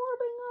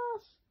absorbing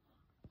us.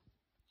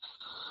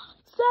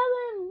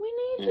 7, we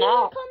need to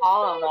No, come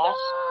all save of us.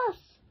 us.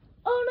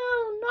 Oh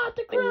no, not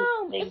the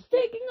Chrome. It's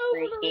taking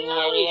over the freaking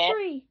reality idiot.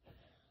 tree.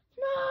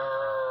 No!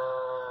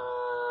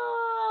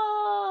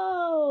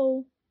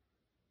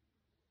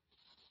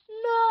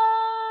 No!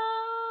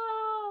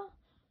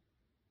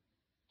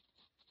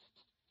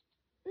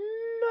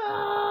 No!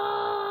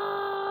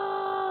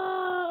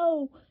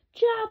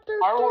 Chapter 3!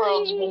 Our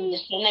world's been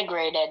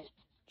disintegrated.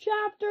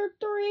 Chapter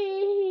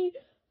 3!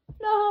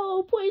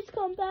 No, please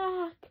come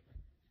back.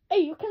 Hey,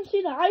 you can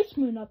see the ice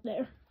moon up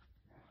there.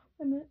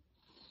 Wait a minute.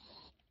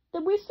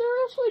 Did we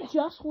seriously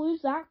just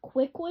lose that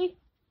quickly?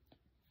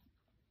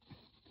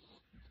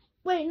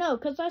 Wait, no,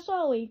 because I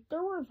saw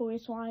there were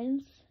voice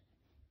lines.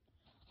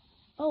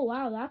 Oh,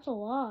 wow, that's a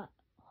lot.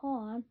 Hold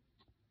on.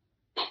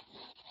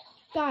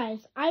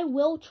 Guys, I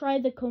will try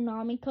the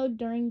Konami code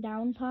during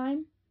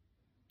downtime.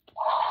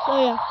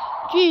 So, yeah.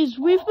 Jeez,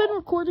 we've been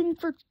recording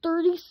for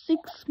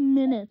 36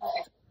 minutes.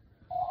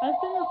 I've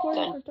been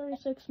recording for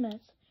 36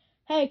 minutes.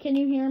 Hey, can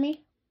you hear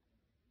me?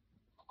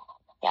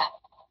 Yeah.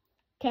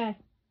 Okay.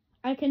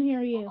 I can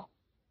hear you.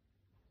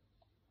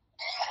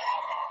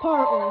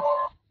 Partly.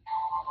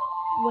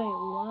 Wait,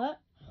 what?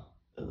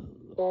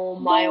 Oh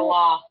my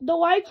wow. The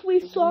lights we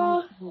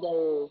saw.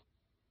 No.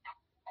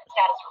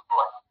 Status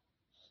report.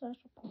 Status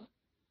report.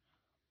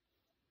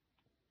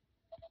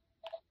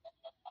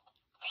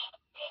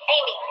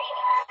 Amy,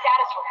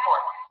 status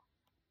report.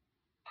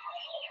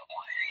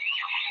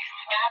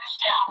 Maps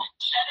down.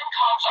 7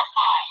 comms are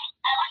fine.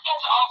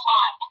 Everything's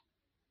offline.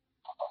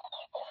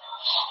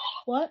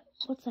 What?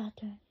 What's that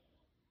doing?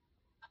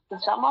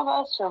 Did some of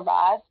us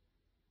survive?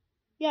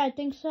 Yeah, I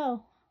think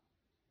so.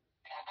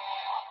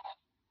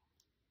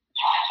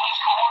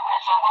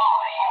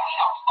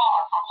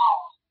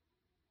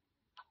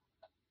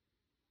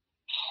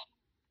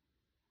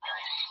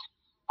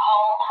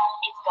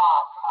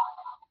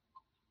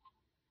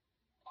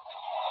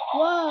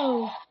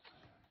 Whoa!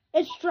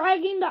 It's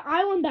dragging the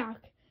island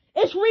back.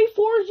 It's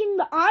reforging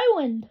the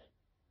island.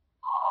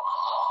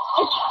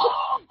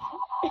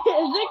 Is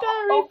it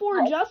gonna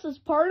reforge us as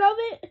part of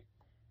it?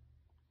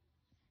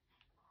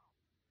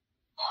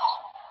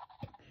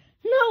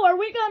 No, are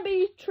we gonna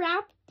be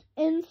trapped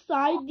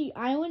inside the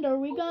island? Are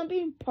we gonna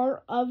be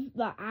part of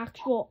the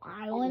actual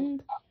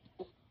island?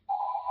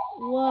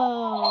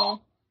 Whoa.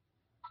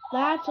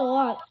 That's a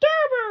lot.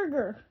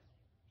 Durburger! 0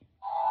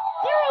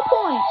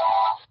 point!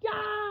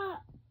 Yeah!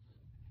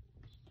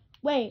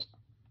 Wait.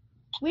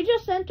 We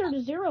just entered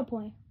a 0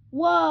 point.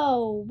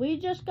 Whoa. We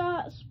just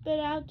got spit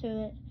out to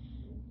it.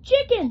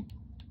 Chicken!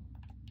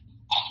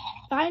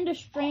 Find a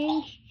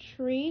strange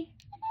tree.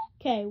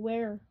 Okay,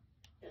 where?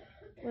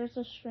 Where's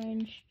the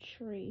strange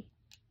tree?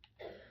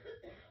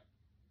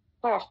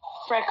 Where the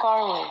frick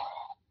are we?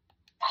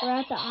 We're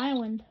at the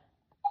island.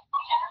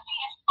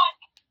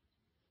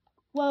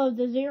 Whoa,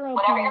 the 0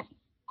 point.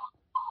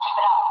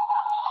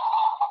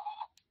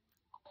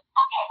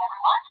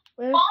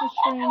 Where's the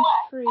strange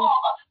tree?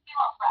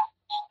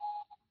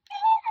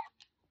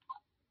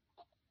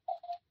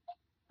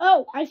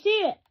 Oh, I see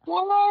it.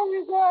 Where are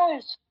you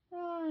guys?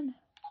 Run.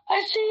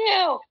 I see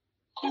you.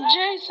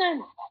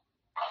 Jason.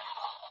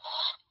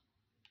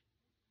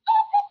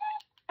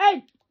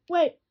 Hey,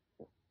 wait.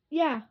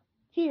 Yeah,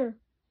 here.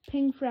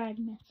 Ping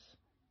fragments.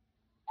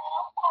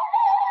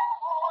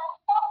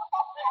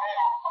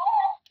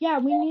 Yeah,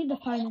 we need to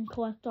find and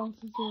collect all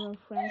the 0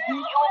 fragments.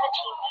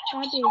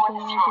 That'd be a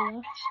good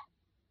idea.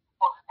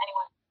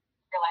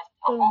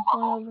 Boom,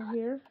 one over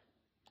here.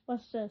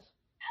 What's this?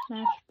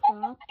 Match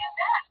prop.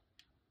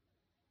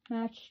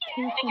 Match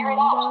 2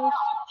 flamingos.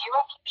 Zero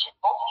fusion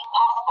won't be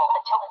possible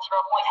until the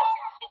 0 point has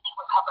completely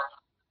recovered.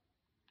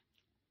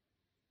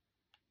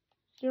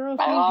 0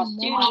 I lost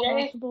fusion you, won't be Jay.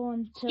 possible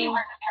until...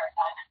 Keyword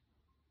paradigm.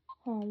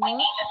 Oh, I what?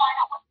 need to find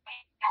out what way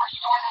to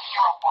restore the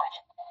 0 point.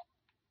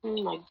 Oh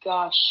my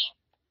gosh.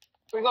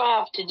 We're gonna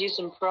have to do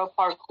some pro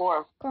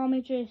parkour. Call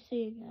me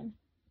JC again.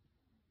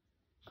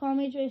 Call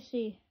me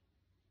JC.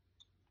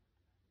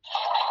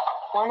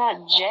 Why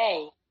not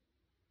Jay?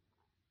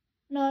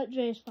 No,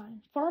 Jay's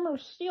fine. Farmer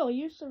Steel,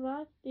 you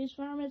survived. These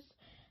farmers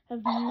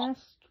have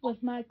messed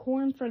with my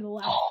corn for the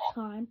last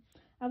time.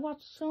 I've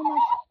watched so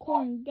much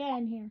corn get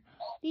in here.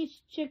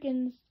 These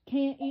chickens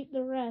can't eat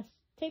the rest.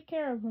 Take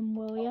care of them,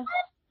 will ya?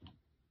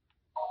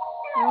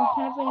 I don't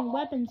have any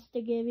weapons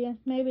to give you.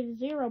 Maybe the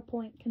 0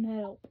 point can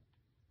help.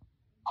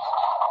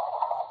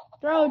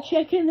 Throw a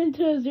chicken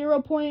into a 0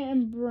 point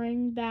and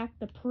bring back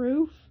the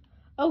proof?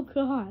 Oh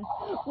god.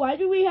 Why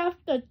do we have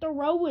to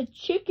throw a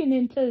chicken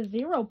into a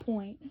 0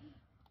 point?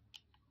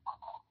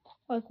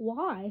 Like,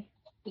 why?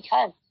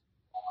 Because.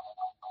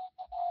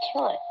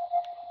 Kill it.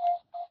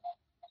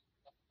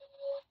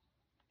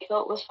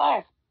 kill it with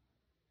fire.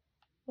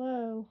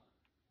 Whoa.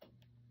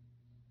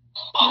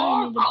 Now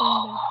I need to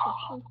bring back the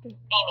poster.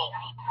 Amy,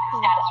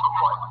 status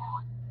report.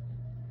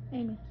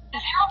 Amy. The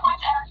 0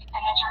 points energy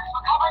signature is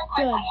recovering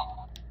quickly.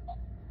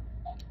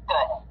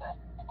 Good.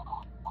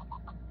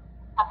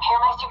 Prepare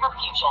my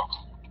superfusion.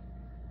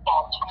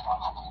 And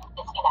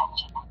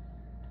disconnect.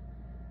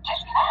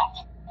 Disconnect?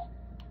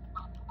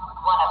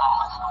 One of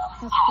us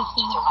That's has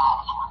the to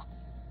survive.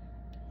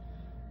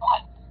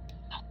 What?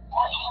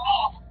 What do you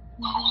mean?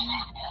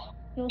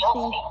 You'll You'll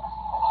see. see.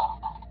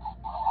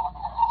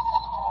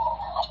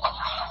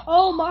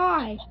 Oh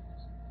my!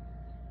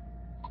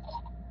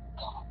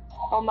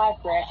 Oh my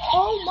frick.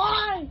 Oh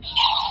my!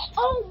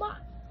 Oh my!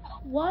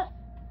 What?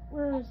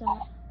 Where is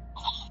that?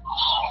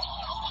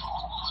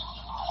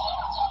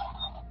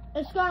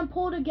 It's gonna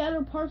pull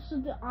together parts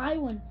of the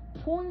island.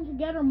 Pulling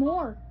together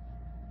more.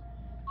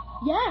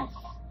 Yes!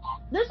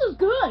 This is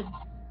good!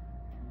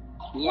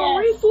 Yes.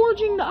 We're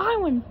reforging the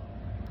island!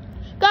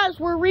 Guys,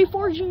 we're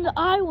reforging the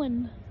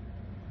island!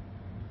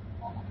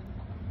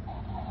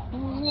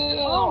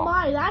 Oh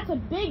my, that's a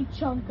big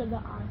chunk of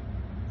the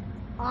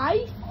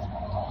ice.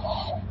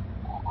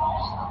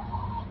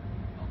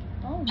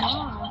 Oh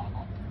my.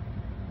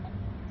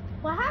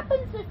 What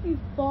happens if you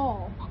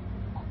fall?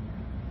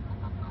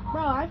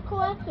 Bro, I've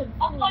collected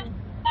Looks like food.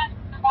 that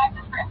survived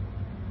the trip.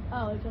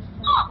 Oh, it just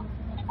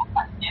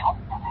What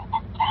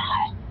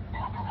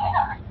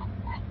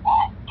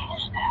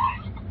is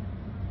that?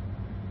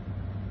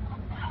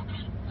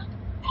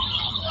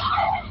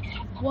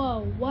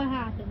 Whoa, what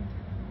happened?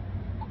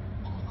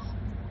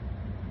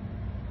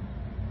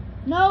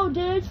 No,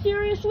 did it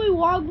seriously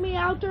log me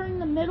out during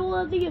the middle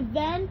of the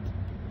event?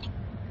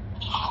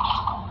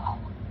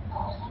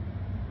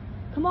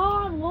 Come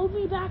on, load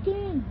me back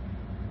in.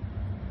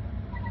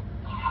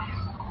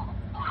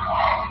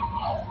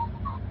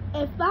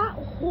 If that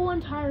whole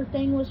entire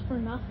thing was for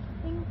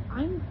nothing,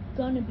 I'm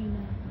gonna be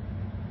mad.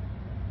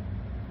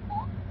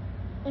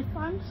 If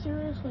I'm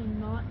seriously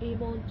not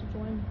able to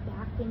join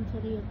back into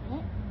the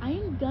event,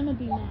 I'm gonna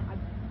be mad.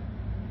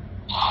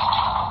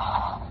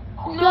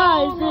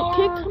 Guys, it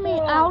kicked me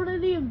out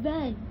of the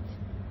event.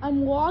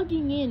 I'm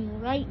logging in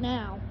right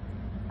now.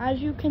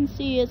 As you can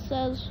see, it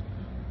says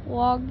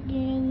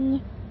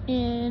logging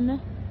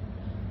in.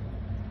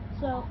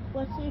 So,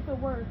 let's see if it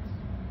works.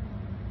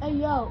 Hey,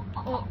 yo,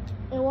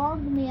 it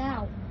logged me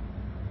out.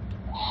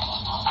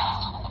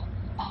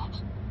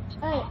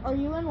 Hey, are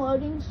you in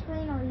loading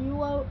screen? Are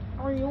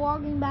you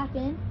logging back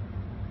in?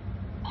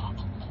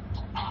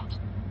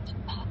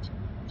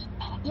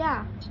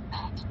 Yeah.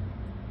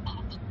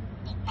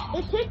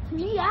 It kicked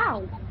me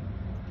out.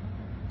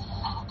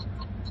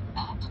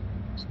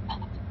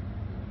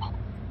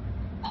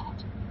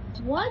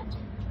 What?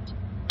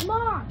 Come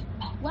on.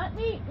 Let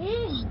me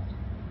in.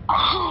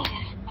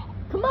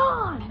 Come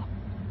on.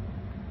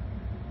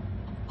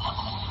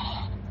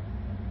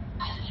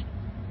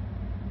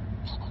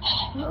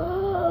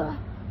 Ugh.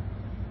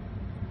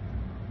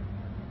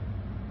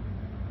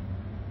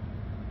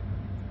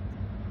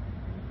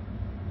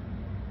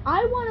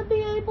 I want to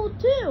be able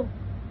to.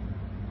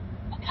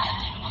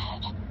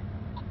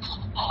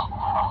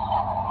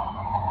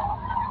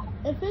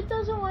 If it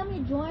doesn't let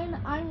me join,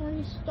 I'm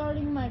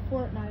restarting my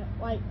Fortnite.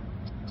 Like,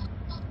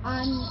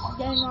 I'm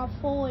getting off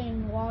fully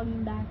and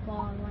logging back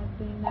on, like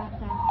being that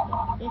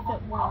fast. If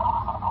it works.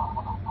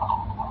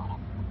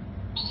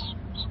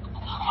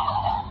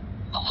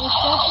 If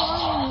this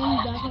logging in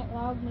doesn't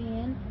log me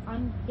in,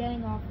 I'm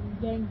getting off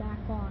and getting back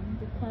on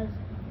because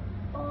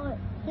it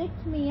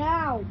kicked me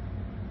out.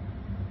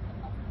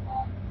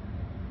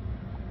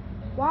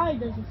 Why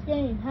does this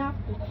game have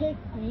to kick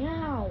me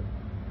out?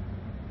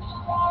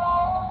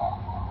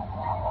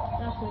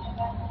 That's it.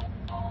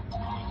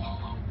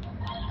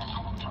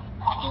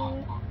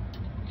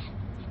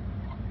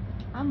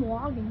 I'm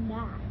logging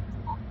back.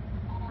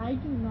 I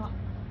do not.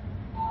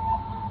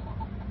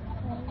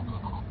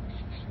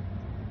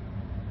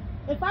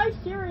 If I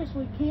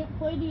seriously can't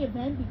play the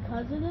event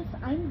because of this,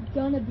 I'm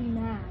gonna be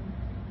mad.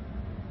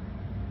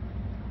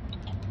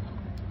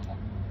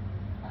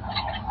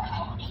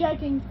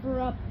 Checking for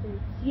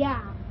updates.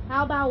 Yeah.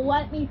 How about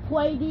let me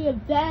play the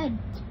event?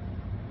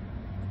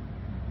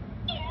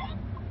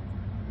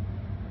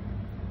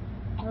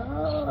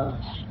 Ugh.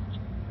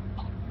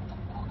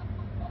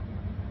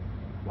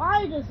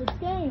 Why does this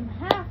game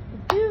have to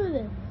do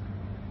this?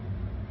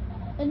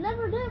 It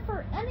never did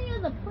for any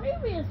of the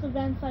previous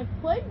events I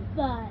played,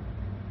 but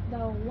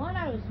the one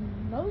I was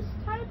most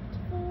hyped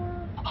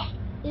for,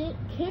 it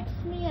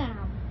kicks me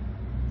out.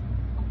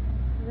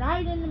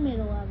 Right in the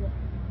middle of it.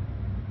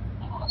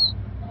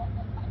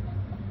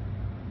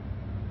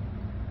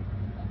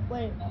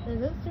 Wait,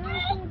 is it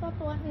seriously about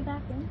to let me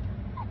back in?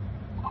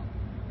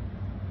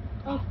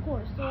 Of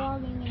course, the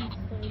logging in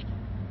stage.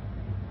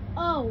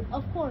 Oh,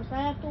 of course,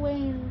 I have to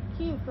wait in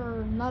queue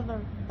for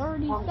another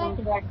 30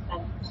 seconds.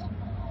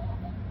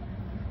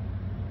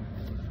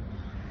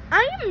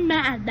 I am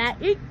mad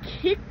that it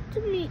kicked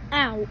me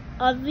out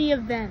of the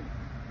event.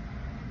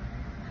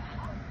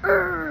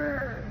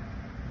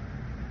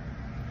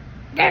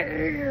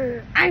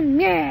 Grr, I'm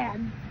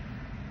mad.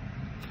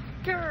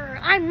 Grr,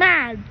 I'm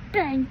mad.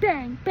 Bang,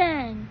 bang,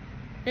 bang.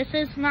 This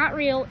is not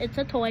real. It's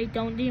a toy.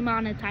 Don't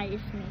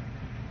demonetize me.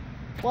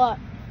 What?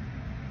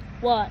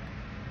 What?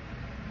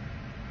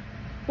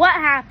 What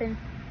happened?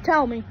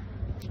 Tell me.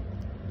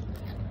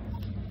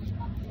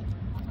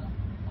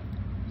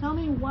 Tell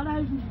me what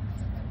I missed.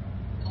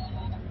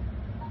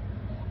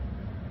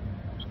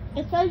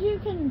 It says you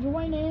can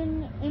join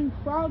in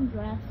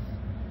progress.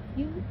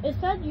 It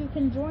said you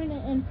can join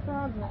it in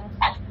progress.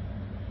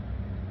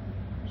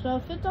 So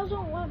if it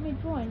doesn't let me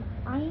join,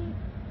 I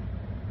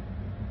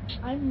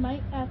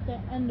might at the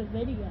end the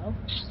video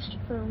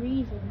for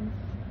reasons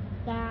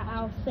that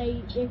I'll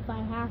say if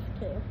I have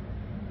to.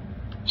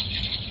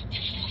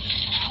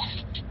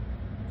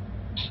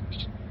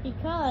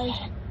 Because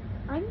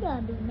I'm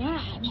gonna be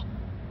mad.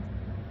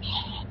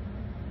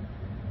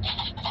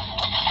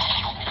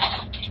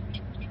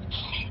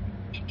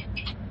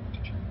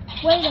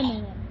 Wait a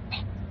minute.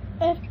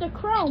 If the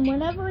chrome,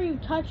 whenever you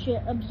touch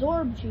it,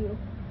 absorbs you,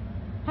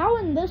 how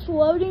in this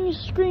loading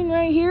screen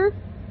right here,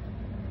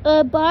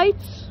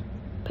 Bites,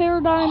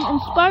 Paradigm, and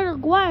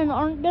Spider-Gwen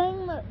aren't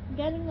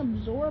getting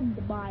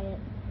absorbed by it?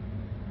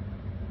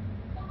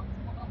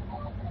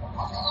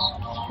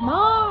 Come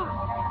on!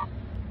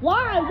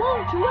 Why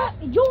won't you let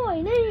me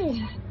join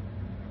in?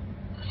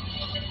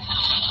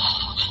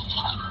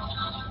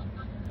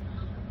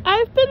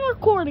 I've been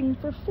recording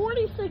for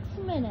 46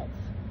 minutes.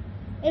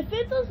 If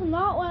it does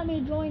not let me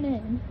join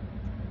in,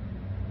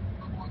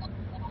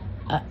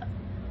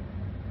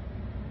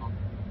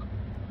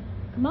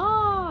 come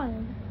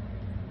on.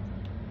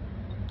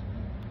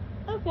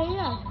 Okay,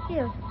 yeah,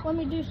 here, let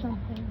me do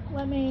something.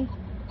 Let me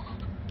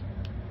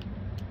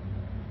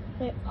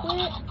hit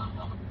quit.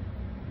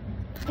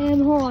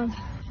 And hold on.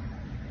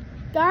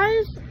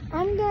 Guys,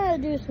 I'm gonna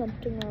do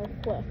something real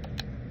quick,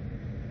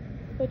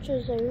 which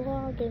is a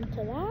log into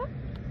that.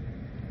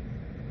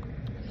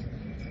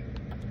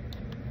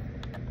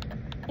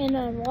 And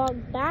then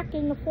log back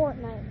into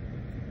Fortnite.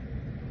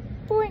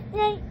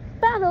 Fortnite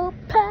Battle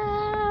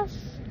Pass!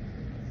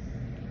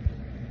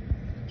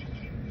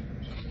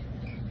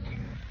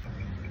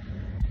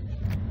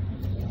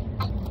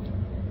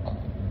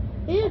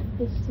 If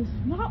this does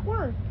not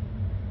work,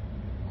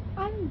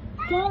 I'm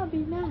gonna be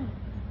mad.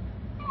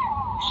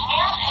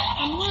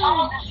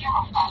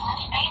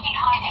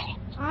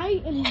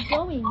 I am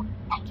going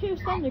to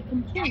send a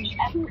complaint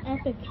to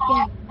Epic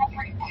Games.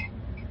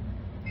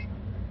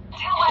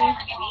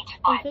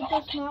 If it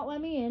does not let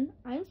me in,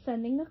 I'm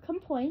sending a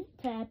complaint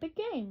to Epic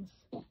Games.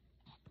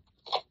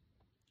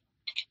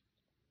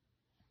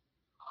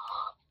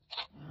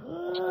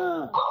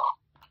 Ugh.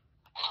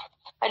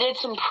 I did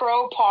some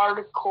pro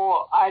parkour.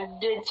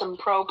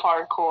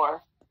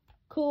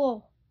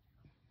 Cool.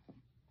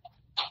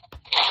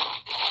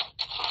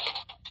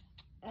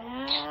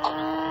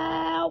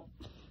 Ow.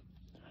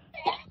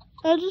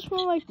 I just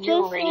went like this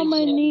on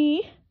my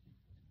knee.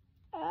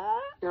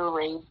 You're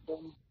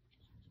raging.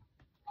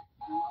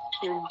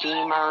 You're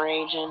gamer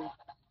raging.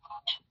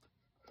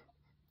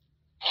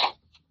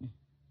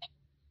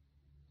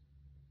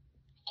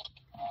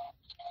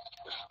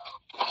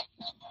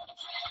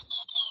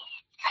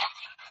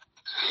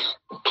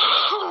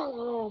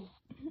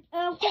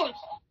 And of course,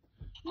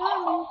 now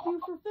I'm in queue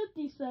for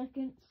 50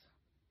 seconds.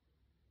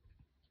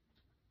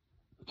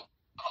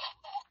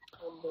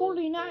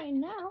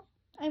 49 now.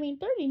 I mean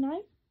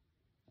 39.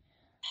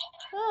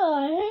 Oh,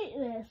 I hate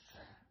this.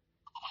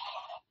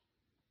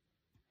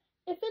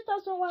 If it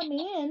doesn't let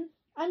me in,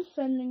 I'm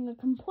sending a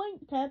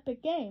complaint to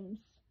Epic Games.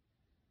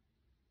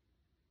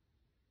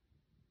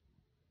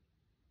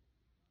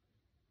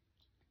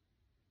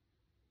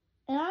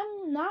 And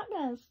I'm not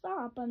gonna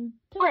stop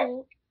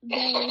until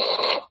they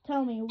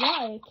tell me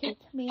why it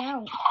kicked me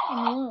out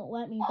and won't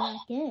let me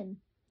back in.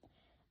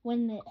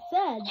 When it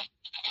said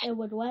it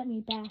would let me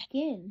back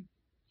in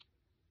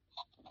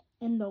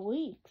the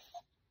leaks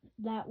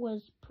that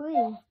was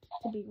proved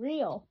to be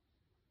real.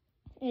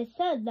 It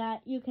said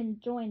that you can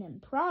join in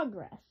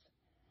progress.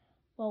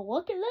 Well,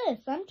 look at this.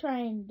 I'm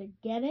trying to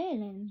get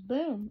in and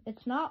boom,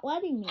 it's not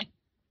letting me.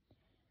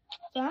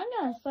 So I'm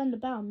going to send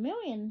about 1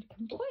 million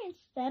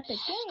complaints to Epic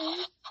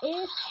Games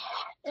if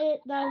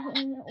it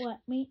doesn't let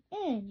me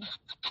in.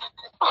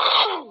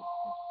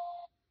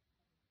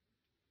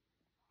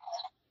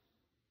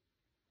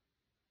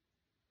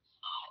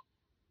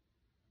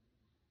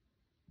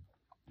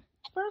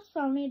 First,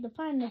 I'll need to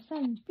find the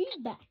send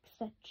feedback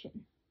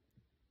section.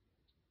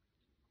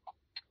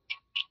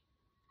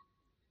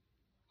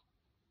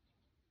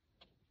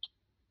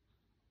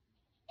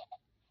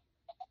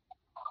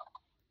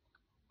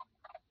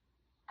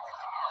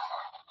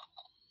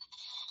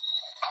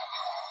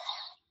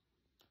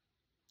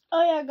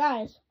 Oh yeah,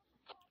 guys.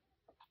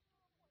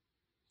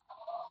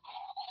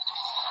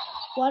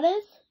 What?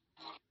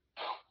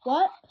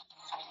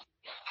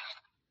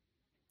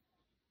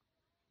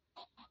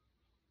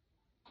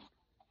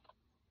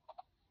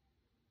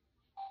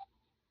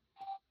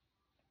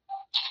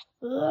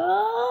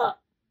 Ugh.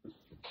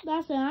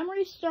 That's it. I'm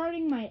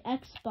restarting my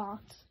Xbox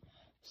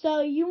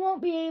So you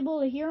won't be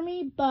able to hear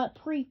me, but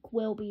Preek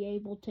will be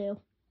able to.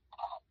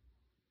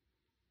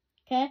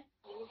 Okay?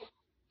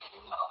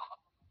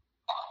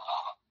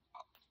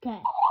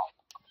 Okay.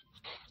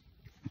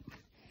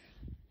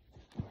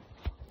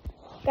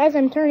 Guys,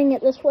 I'm turning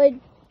it this way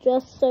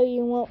just so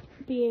you won't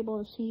be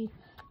able to see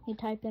me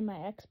type in my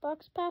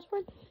Xbox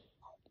password.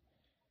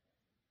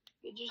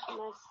 You just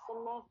messed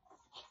them up.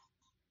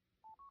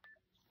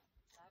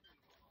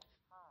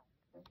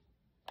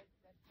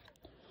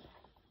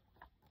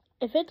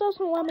 If it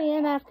doesn't let me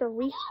in after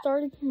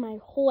restarting my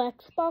whole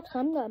Xbox,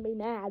 I'm gonna be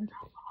mad.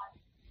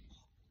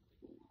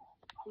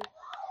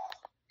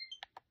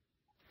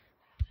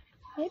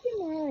 Maybe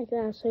more like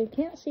that, so you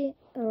can't see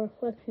a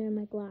reflection in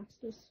my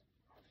glasses.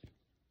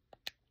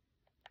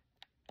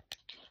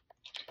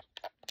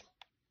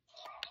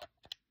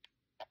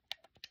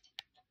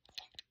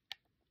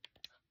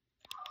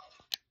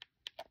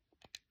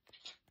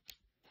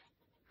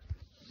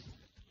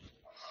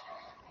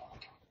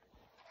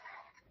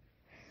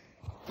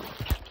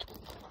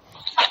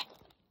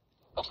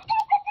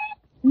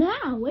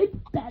 Now it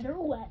better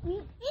let me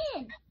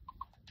in.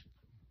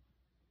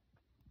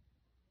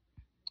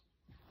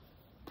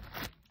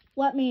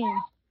 Let me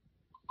in.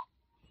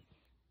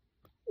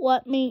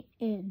 Let me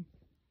in.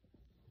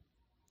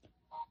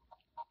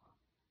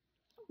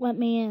 Let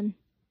me in.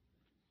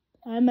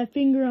 I have my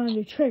finger on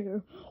the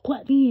trigger.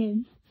 Let me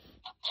in.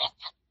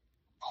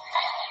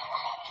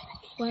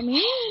 Let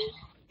me in.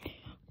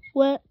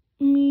 Let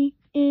me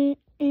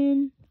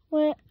in.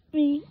 Let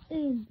me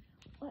in.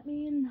 Let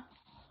me in.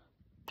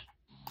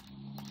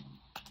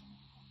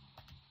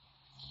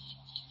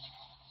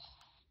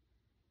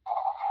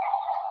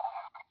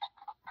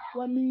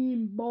 Let me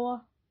in, boy.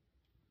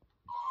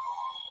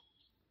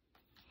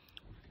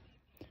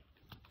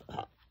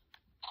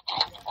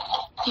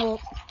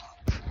 Well,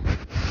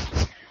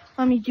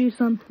 let me do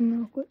something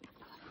real quick.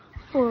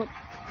 Well,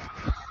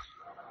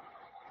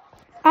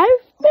 I've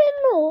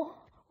been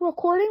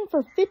recording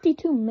for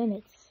 52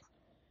 minutes.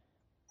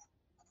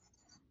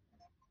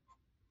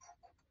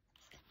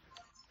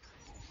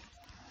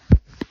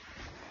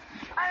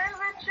 I'm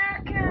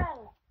a chicken.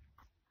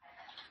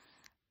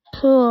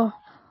 Cool.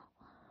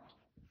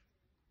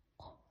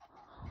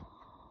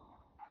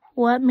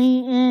 Let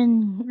me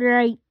in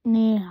right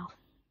now.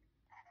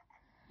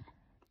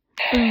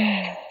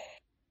 Boom.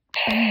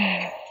 Boom.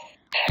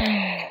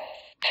 Boom.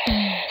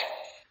 Boom.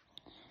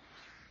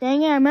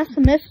 Dang it, I must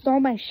have missed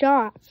all my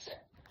shots.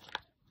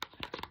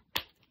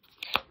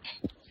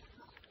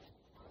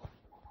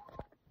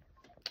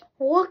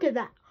 Look at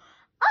that.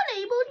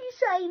 Unable to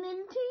sign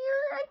into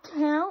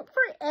your account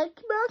for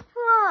Xbox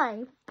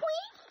Live.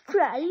 Please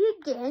try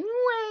again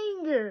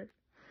later.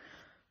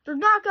 There's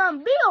not going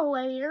to be a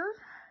later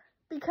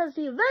because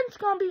the event's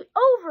going to be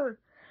over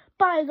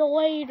by the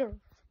later.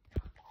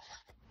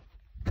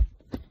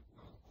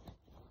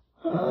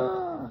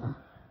 I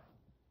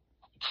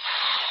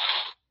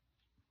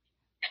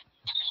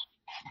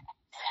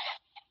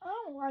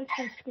don't like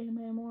this game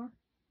anymore.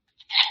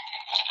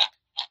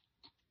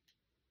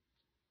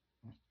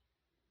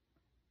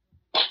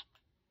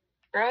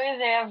 Really,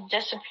 they have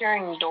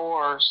disappearing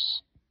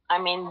doors.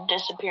 I mean,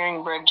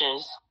 disappearing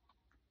bridges.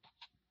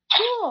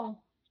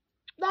 Cool.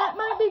 That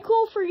might be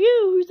cool for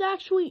you who's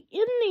actually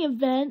in the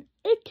event.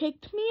 It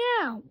kicked me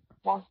out.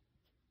 Well,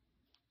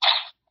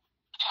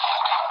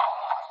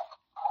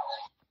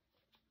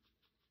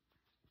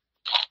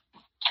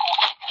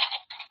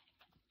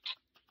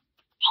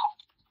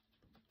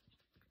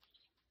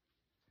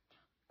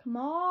 Come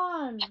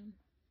on.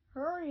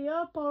 Hurry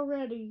up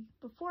already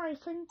before I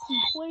send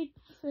complaints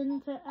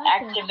into Epic.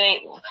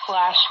 activate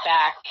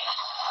flashback.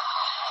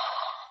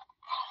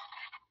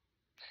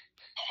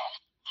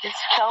 It's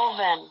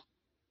Kelvin.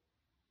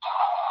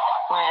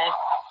 What?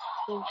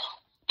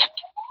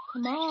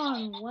 Come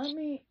on, let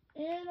me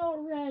in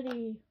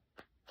already.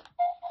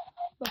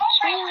 Before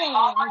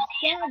I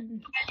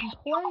send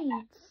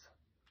complaints.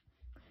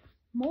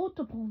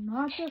 Multiple,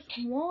 not just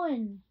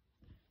one.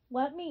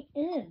 Let me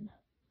in.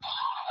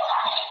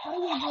 I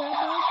will grab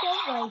my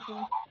assault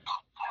rifle.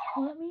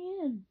 Let me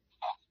in.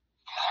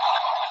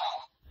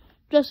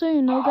 Just so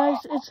you know, guys,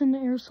 it's an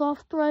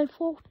airsoft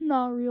rifle,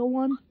 not a real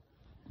one.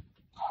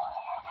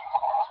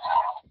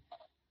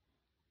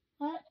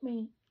 Let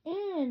me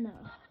in.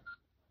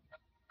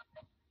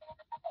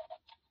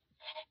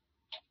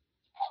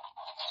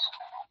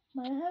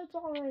 My head's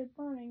already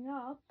burning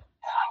up.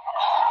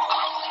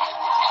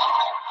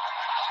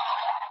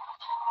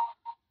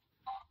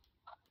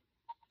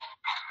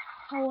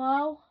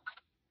 Hello?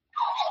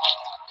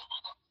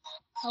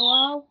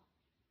 Hello?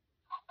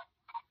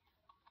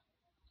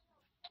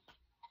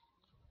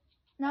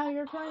 Now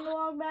you're trying to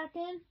log back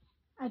in?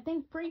 I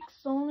think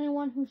Preek's the only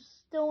one who's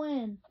still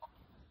in.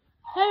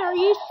 Hey, are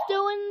you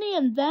still in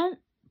the event,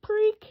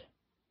 Preek?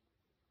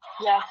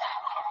 Yeah.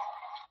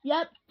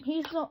 Yep,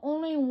 he's the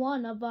only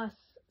one of us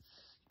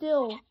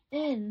still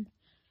in.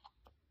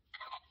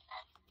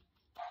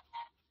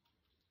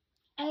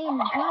 I am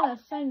gonna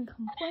send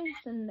complaints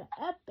into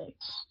Epic.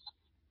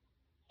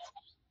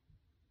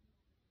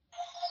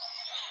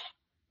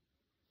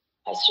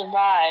 I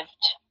survived.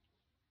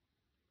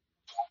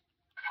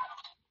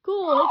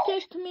 Cool,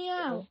 it kicked me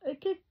out. It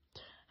kicked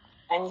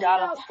And me got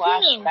a out too.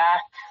 flashback.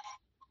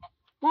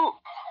 Woo.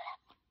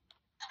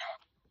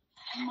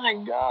 Oh my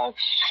gosh.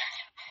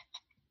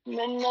 I'm in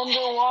an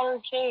underwater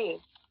cave.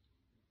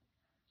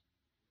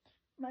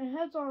 My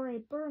head's already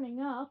burning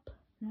up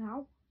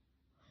now.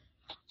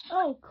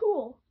 Oh,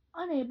 cool.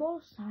 Unable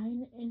to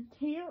sign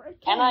into your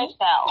account And I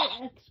fell.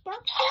 for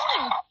Xbox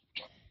Live.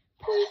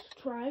 Please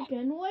try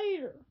again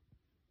later.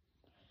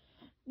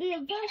 The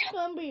event's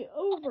gonna be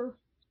over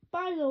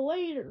by the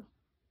later.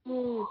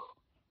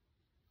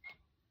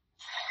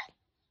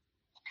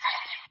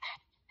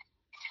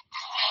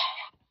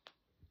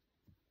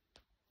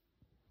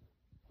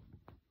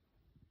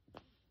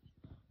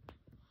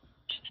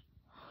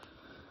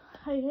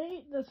 I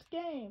hate this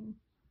game.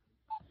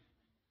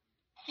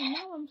 And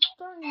now I'm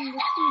starting to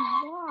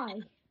see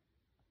why.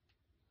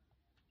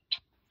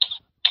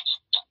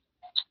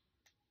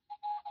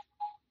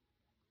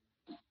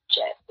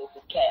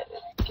 Cat.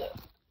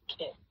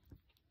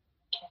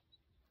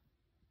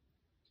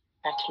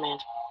 That's man.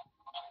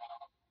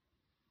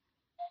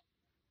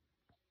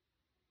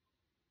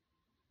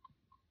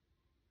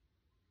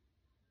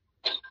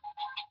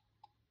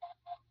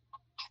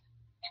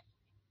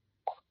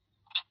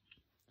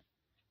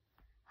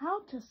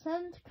 How to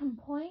send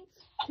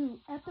complaints to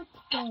Epic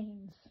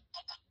Games.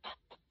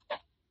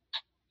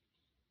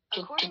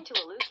 According to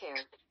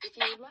AluCare, if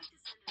you would like to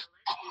send an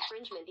alleged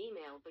infringement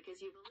email because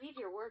you believe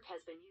your work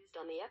has been used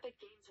on the Epic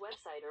Games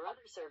website or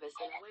other service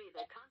in a way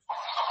that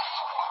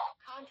constitutes,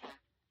 contact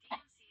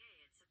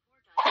DMCA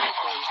at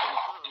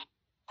support.epicgames.com.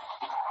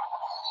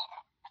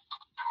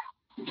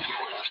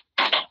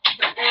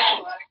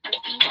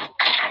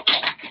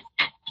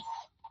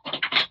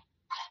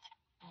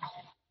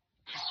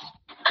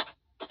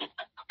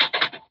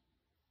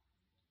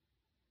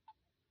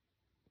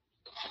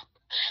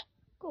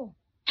 Cool.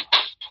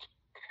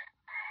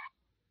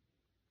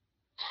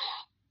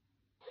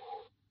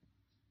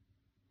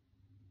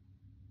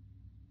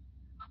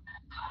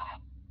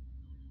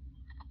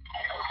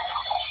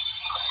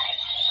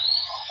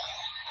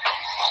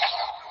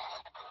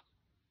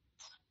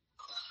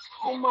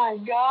 Oh my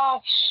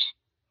gosh.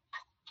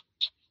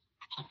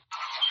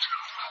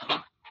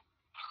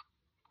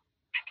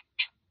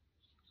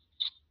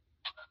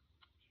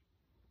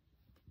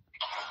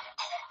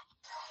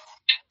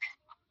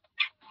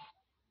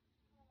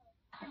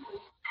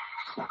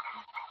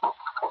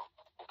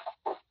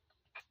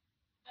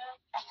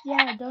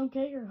 Yeah, don't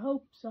get your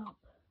hopes up.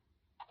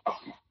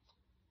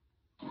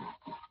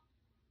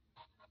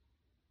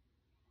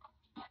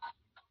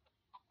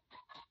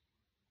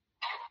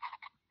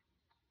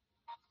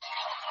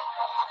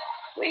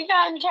 We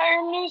got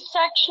entire new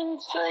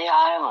sections to the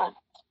island.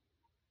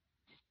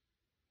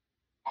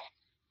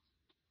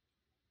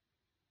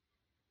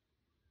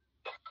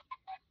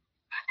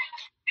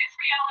 This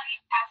reality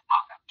has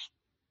tacos.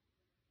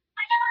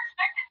 I never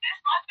expected this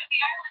much of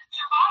the island to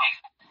survive.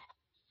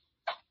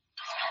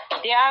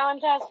 The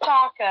island has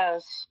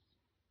tacos.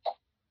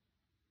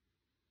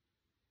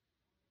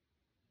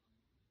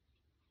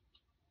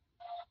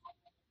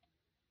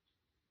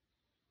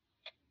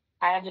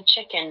 I have a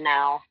chicken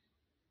now.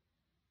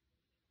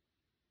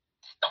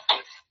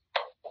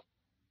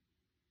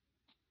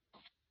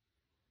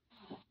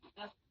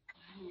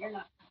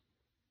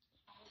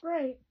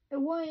 Great. It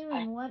won't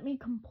even let me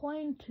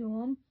complain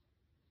to him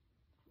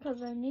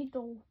because I need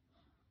to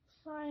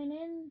sign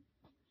in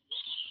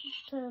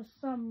to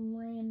some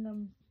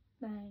random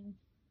thing.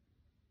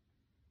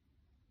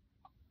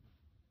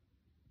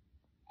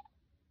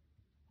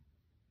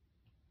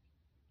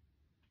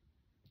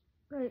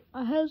 Great.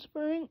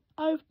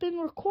 I've been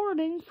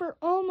recording for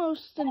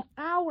almost an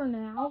hour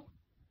now,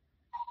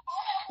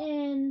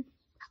 and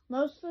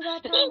most of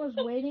that time was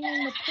waiting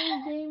in the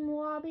pre-game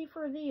lobby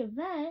for the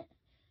event.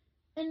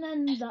 And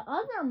then the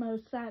other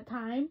most of that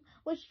time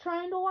was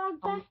trying to log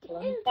back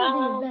into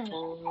the event.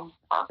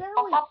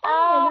 Barely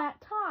any of that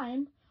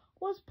time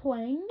was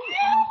playing the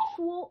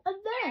actual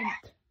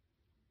event.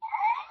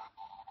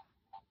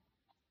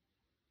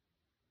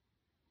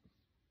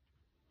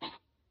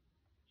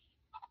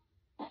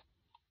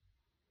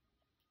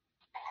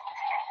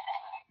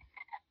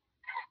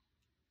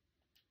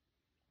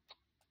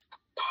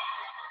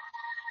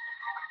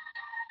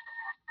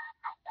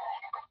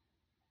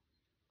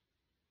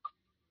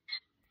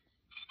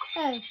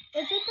 Hey,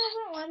 if it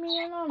doesn't let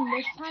me in on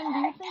this time, do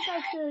you think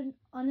I should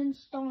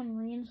uninstall and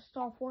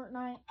reinstall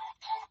Fortnite?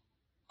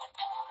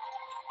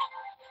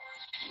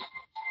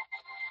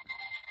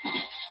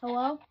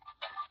 Hello?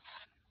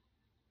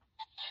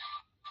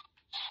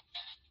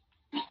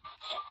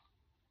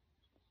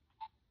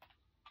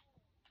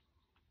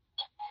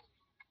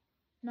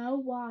 No,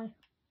 why?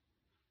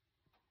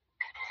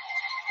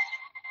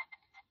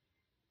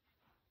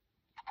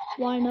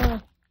 Why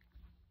no?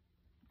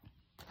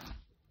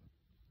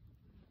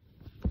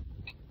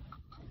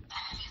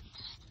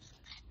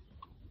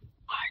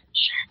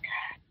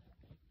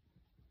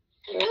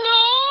 No!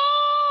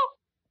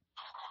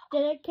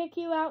 Did it kick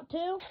you out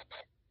too?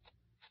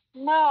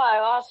 No, I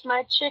lost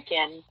my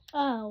chicken.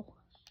 Oh.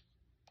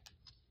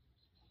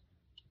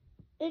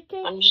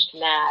 I'm just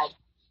mad.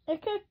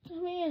 It kicked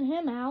me and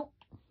him out.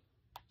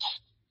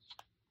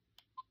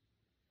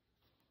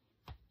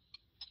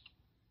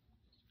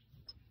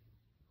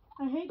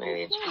 I hate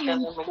Maybe this it's game. because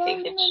I'm of my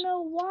starting tickets. to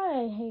know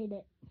why I hate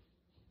it.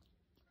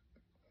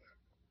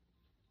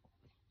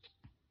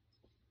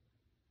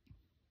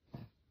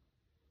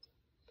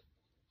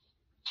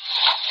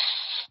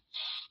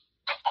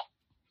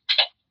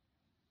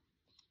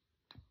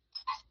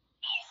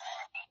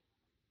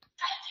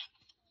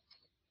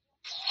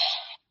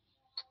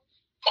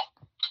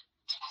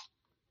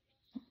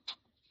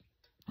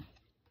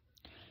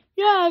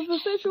 Yeah, I've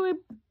officially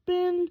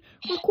been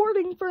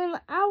recording for an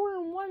hour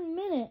and 1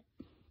 minute.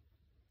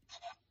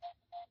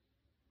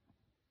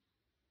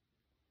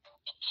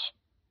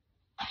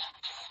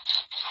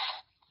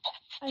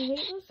 I hate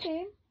this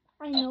game.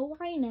 I know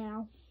why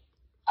now.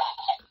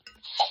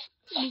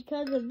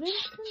 Because of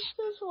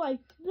instances like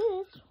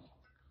this,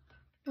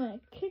 when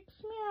it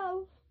kicks me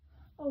out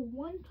of a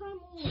one-time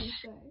only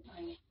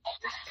thing.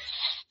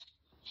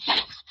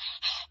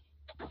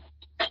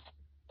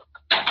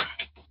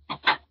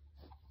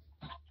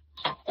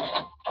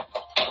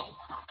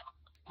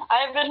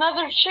 I have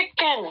another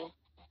chicken.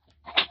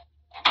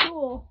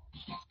 Cool.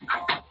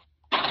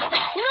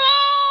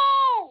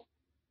 No!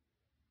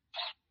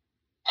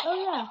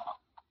 Oh yeah.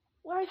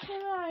 Why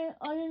can't I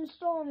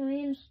uninstall and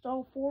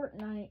reinstall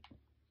Fortnite?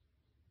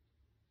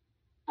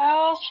 I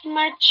lost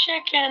my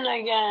chicken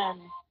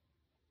again.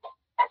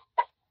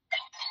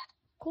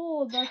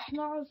 Cool, that's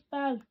not as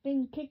bad as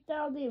being kicked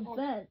out of the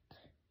event.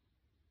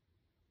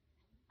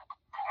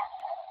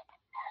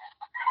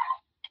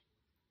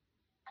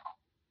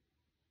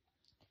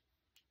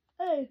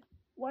 Hey,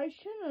 why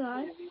shouldn't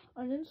I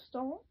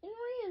uninstall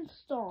and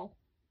reinstall?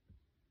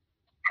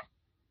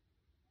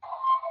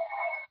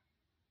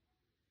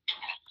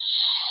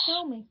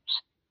 Tell me.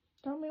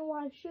 Tell me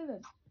why I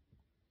shouldn't.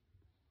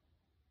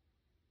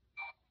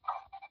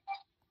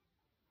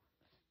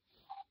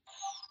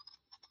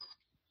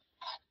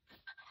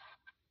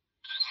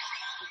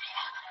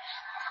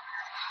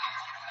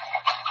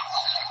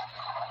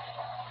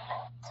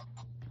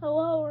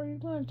 Hello, are you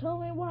going to tell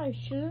me why I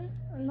shouldn't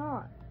or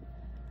not?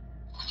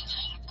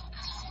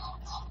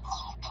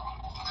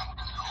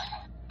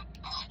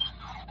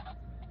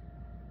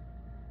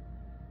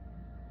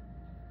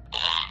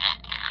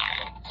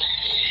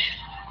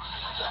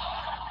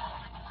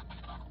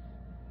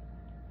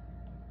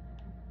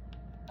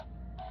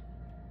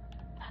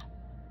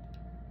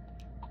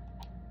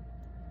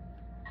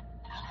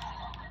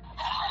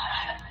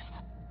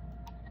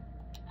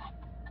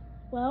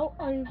 Well,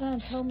 are you going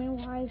to tell me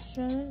why I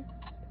shouldn't?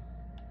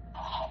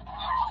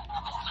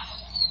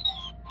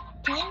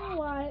 Tell me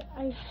why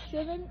I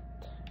shouldn't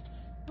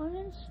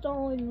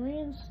uninstall and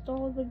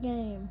reinstall the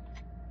game.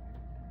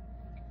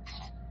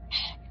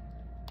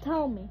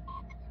 Tell me.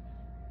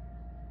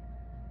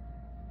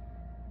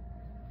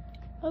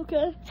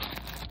 Okay.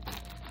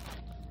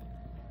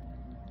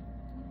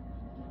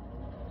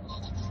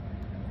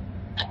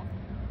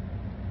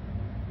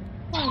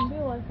 Fine, be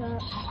like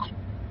that.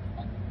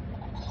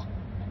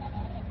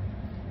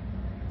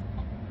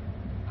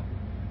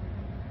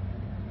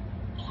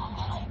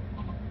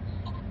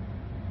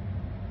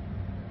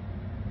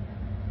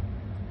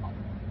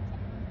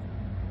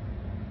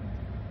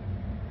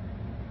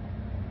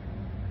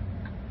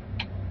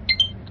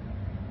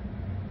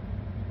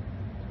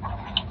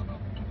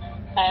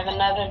 I have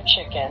another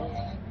chicken.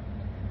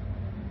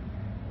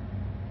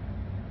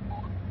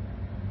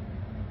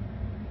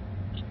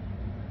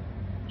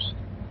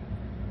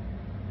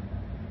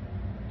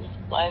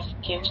 Life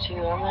gives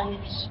you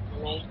lemons,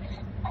 make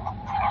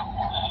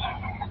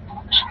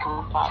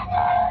chicken pot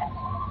pie.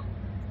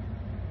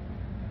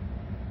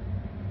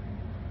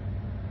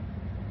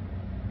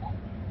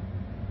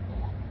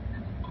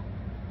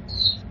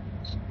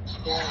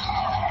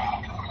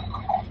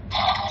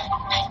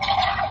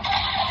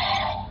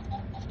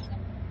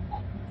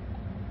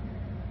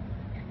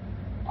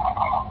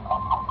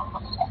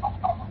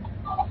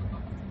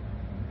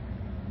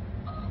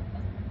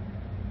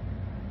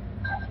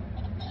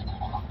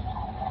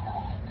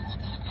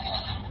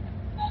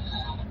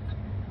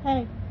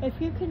 Hey, if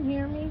you can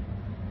hear me,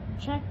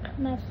 check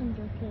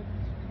Messenger, kids.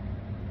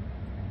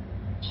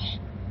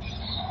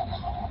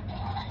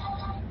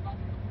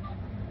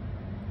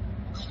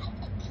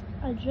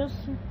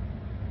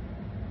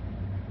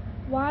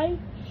 Why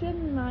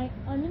shouldn't I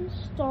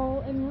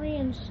uninstall and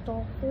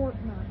reinstall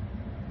Fortnite?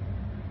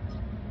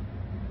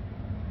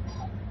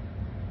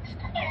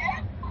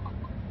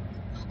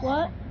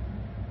 What?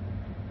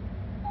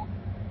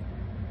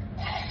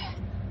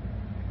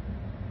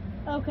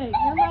 Okay,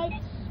 your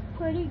mic's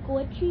pretty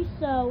glitchy,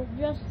 so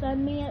just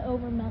send me it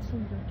over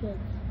Messenger, kids.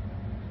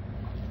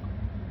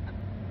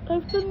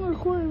 I've been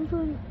recording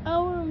for an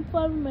hour and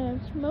 5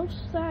 minutes.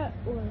 Most of that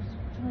was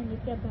trying to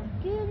get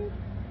back in.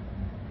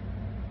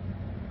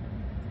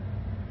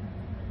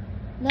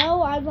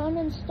 No, I've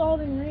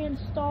uninstalled and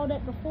reinstalled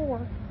it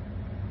before.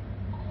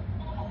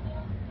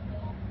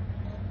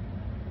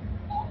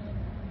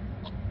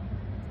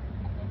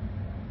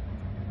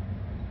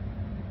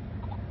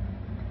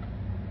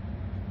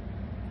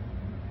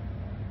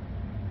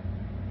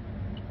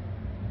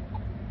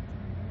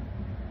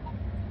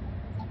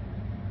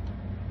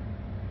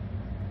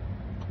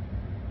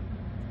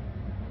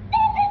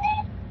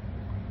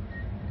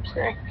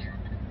 frick.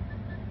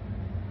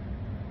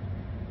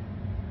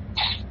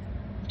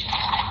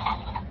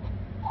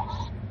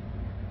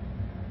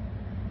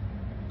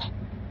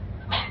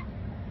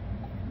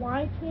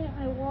 Why can't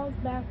I log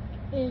back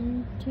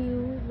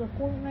into the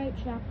Fortnite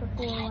Chapter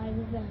 4 live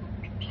event?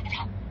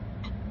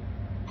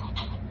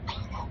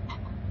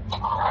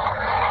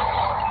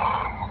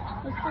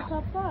 Mr.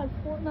 Top 5,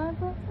 Fortnite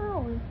for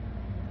early.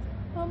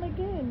 On the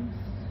games.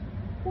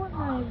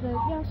 Fortnite event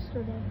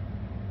yesterday.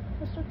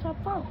 Mr. Top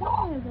 5,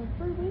 Fortnite event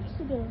 3 weeks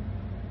ago.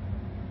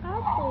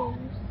 Apples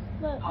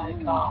that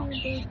only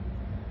YouTubers.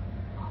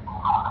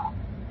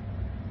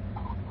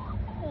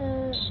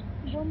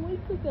 1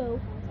 week ago,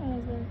 Fortnite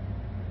event.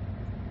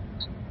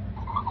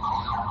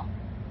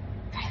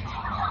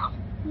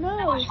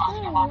 No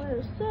thing where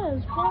it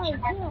says why I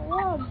can't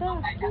log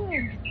back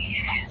in.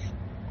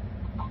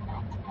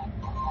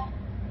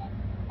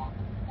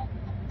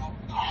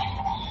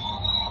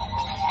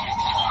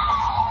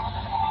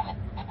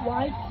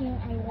 Why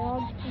can't I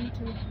log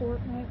into the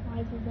Fortnite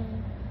live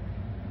event?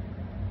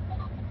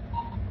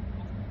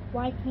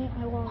 Why can't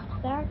I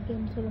log back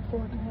into the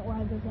Fortnite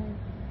live event?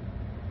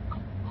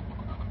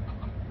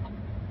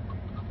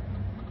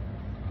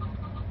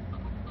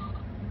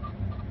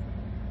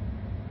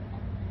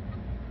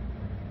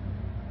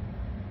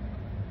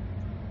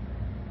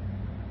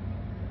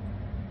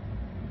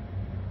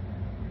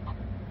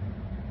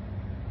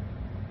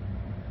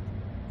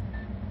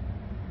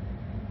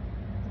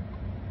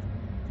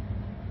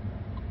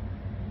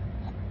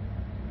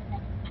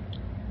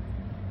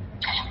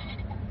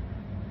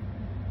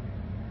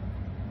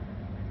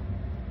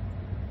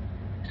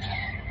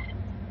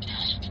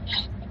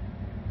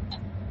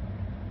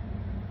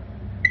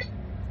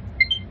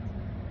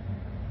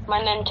 My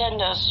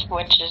Nintendo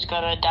Switch is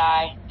gonna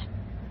die.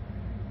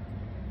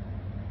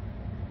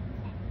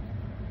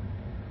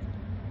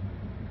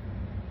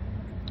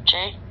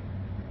 Jay?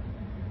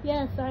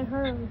 Yes, I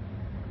heard.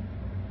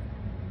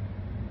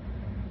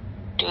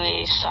 Do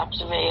we stop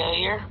the video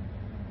here?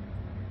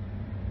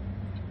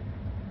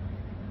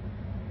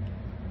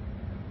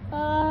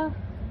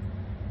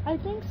 I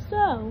think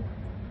so.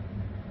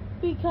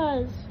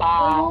 Because they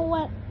won't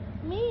let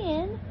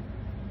me in.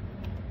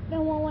 They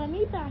won't let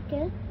me back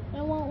in. They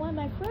won't let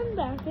my friend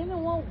back in.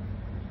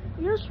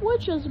 Your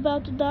Switch is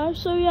about to die,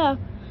 so yeah.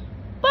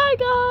 Bye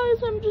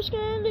guys, I'm just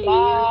gonna end it here.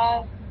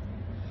 Bye.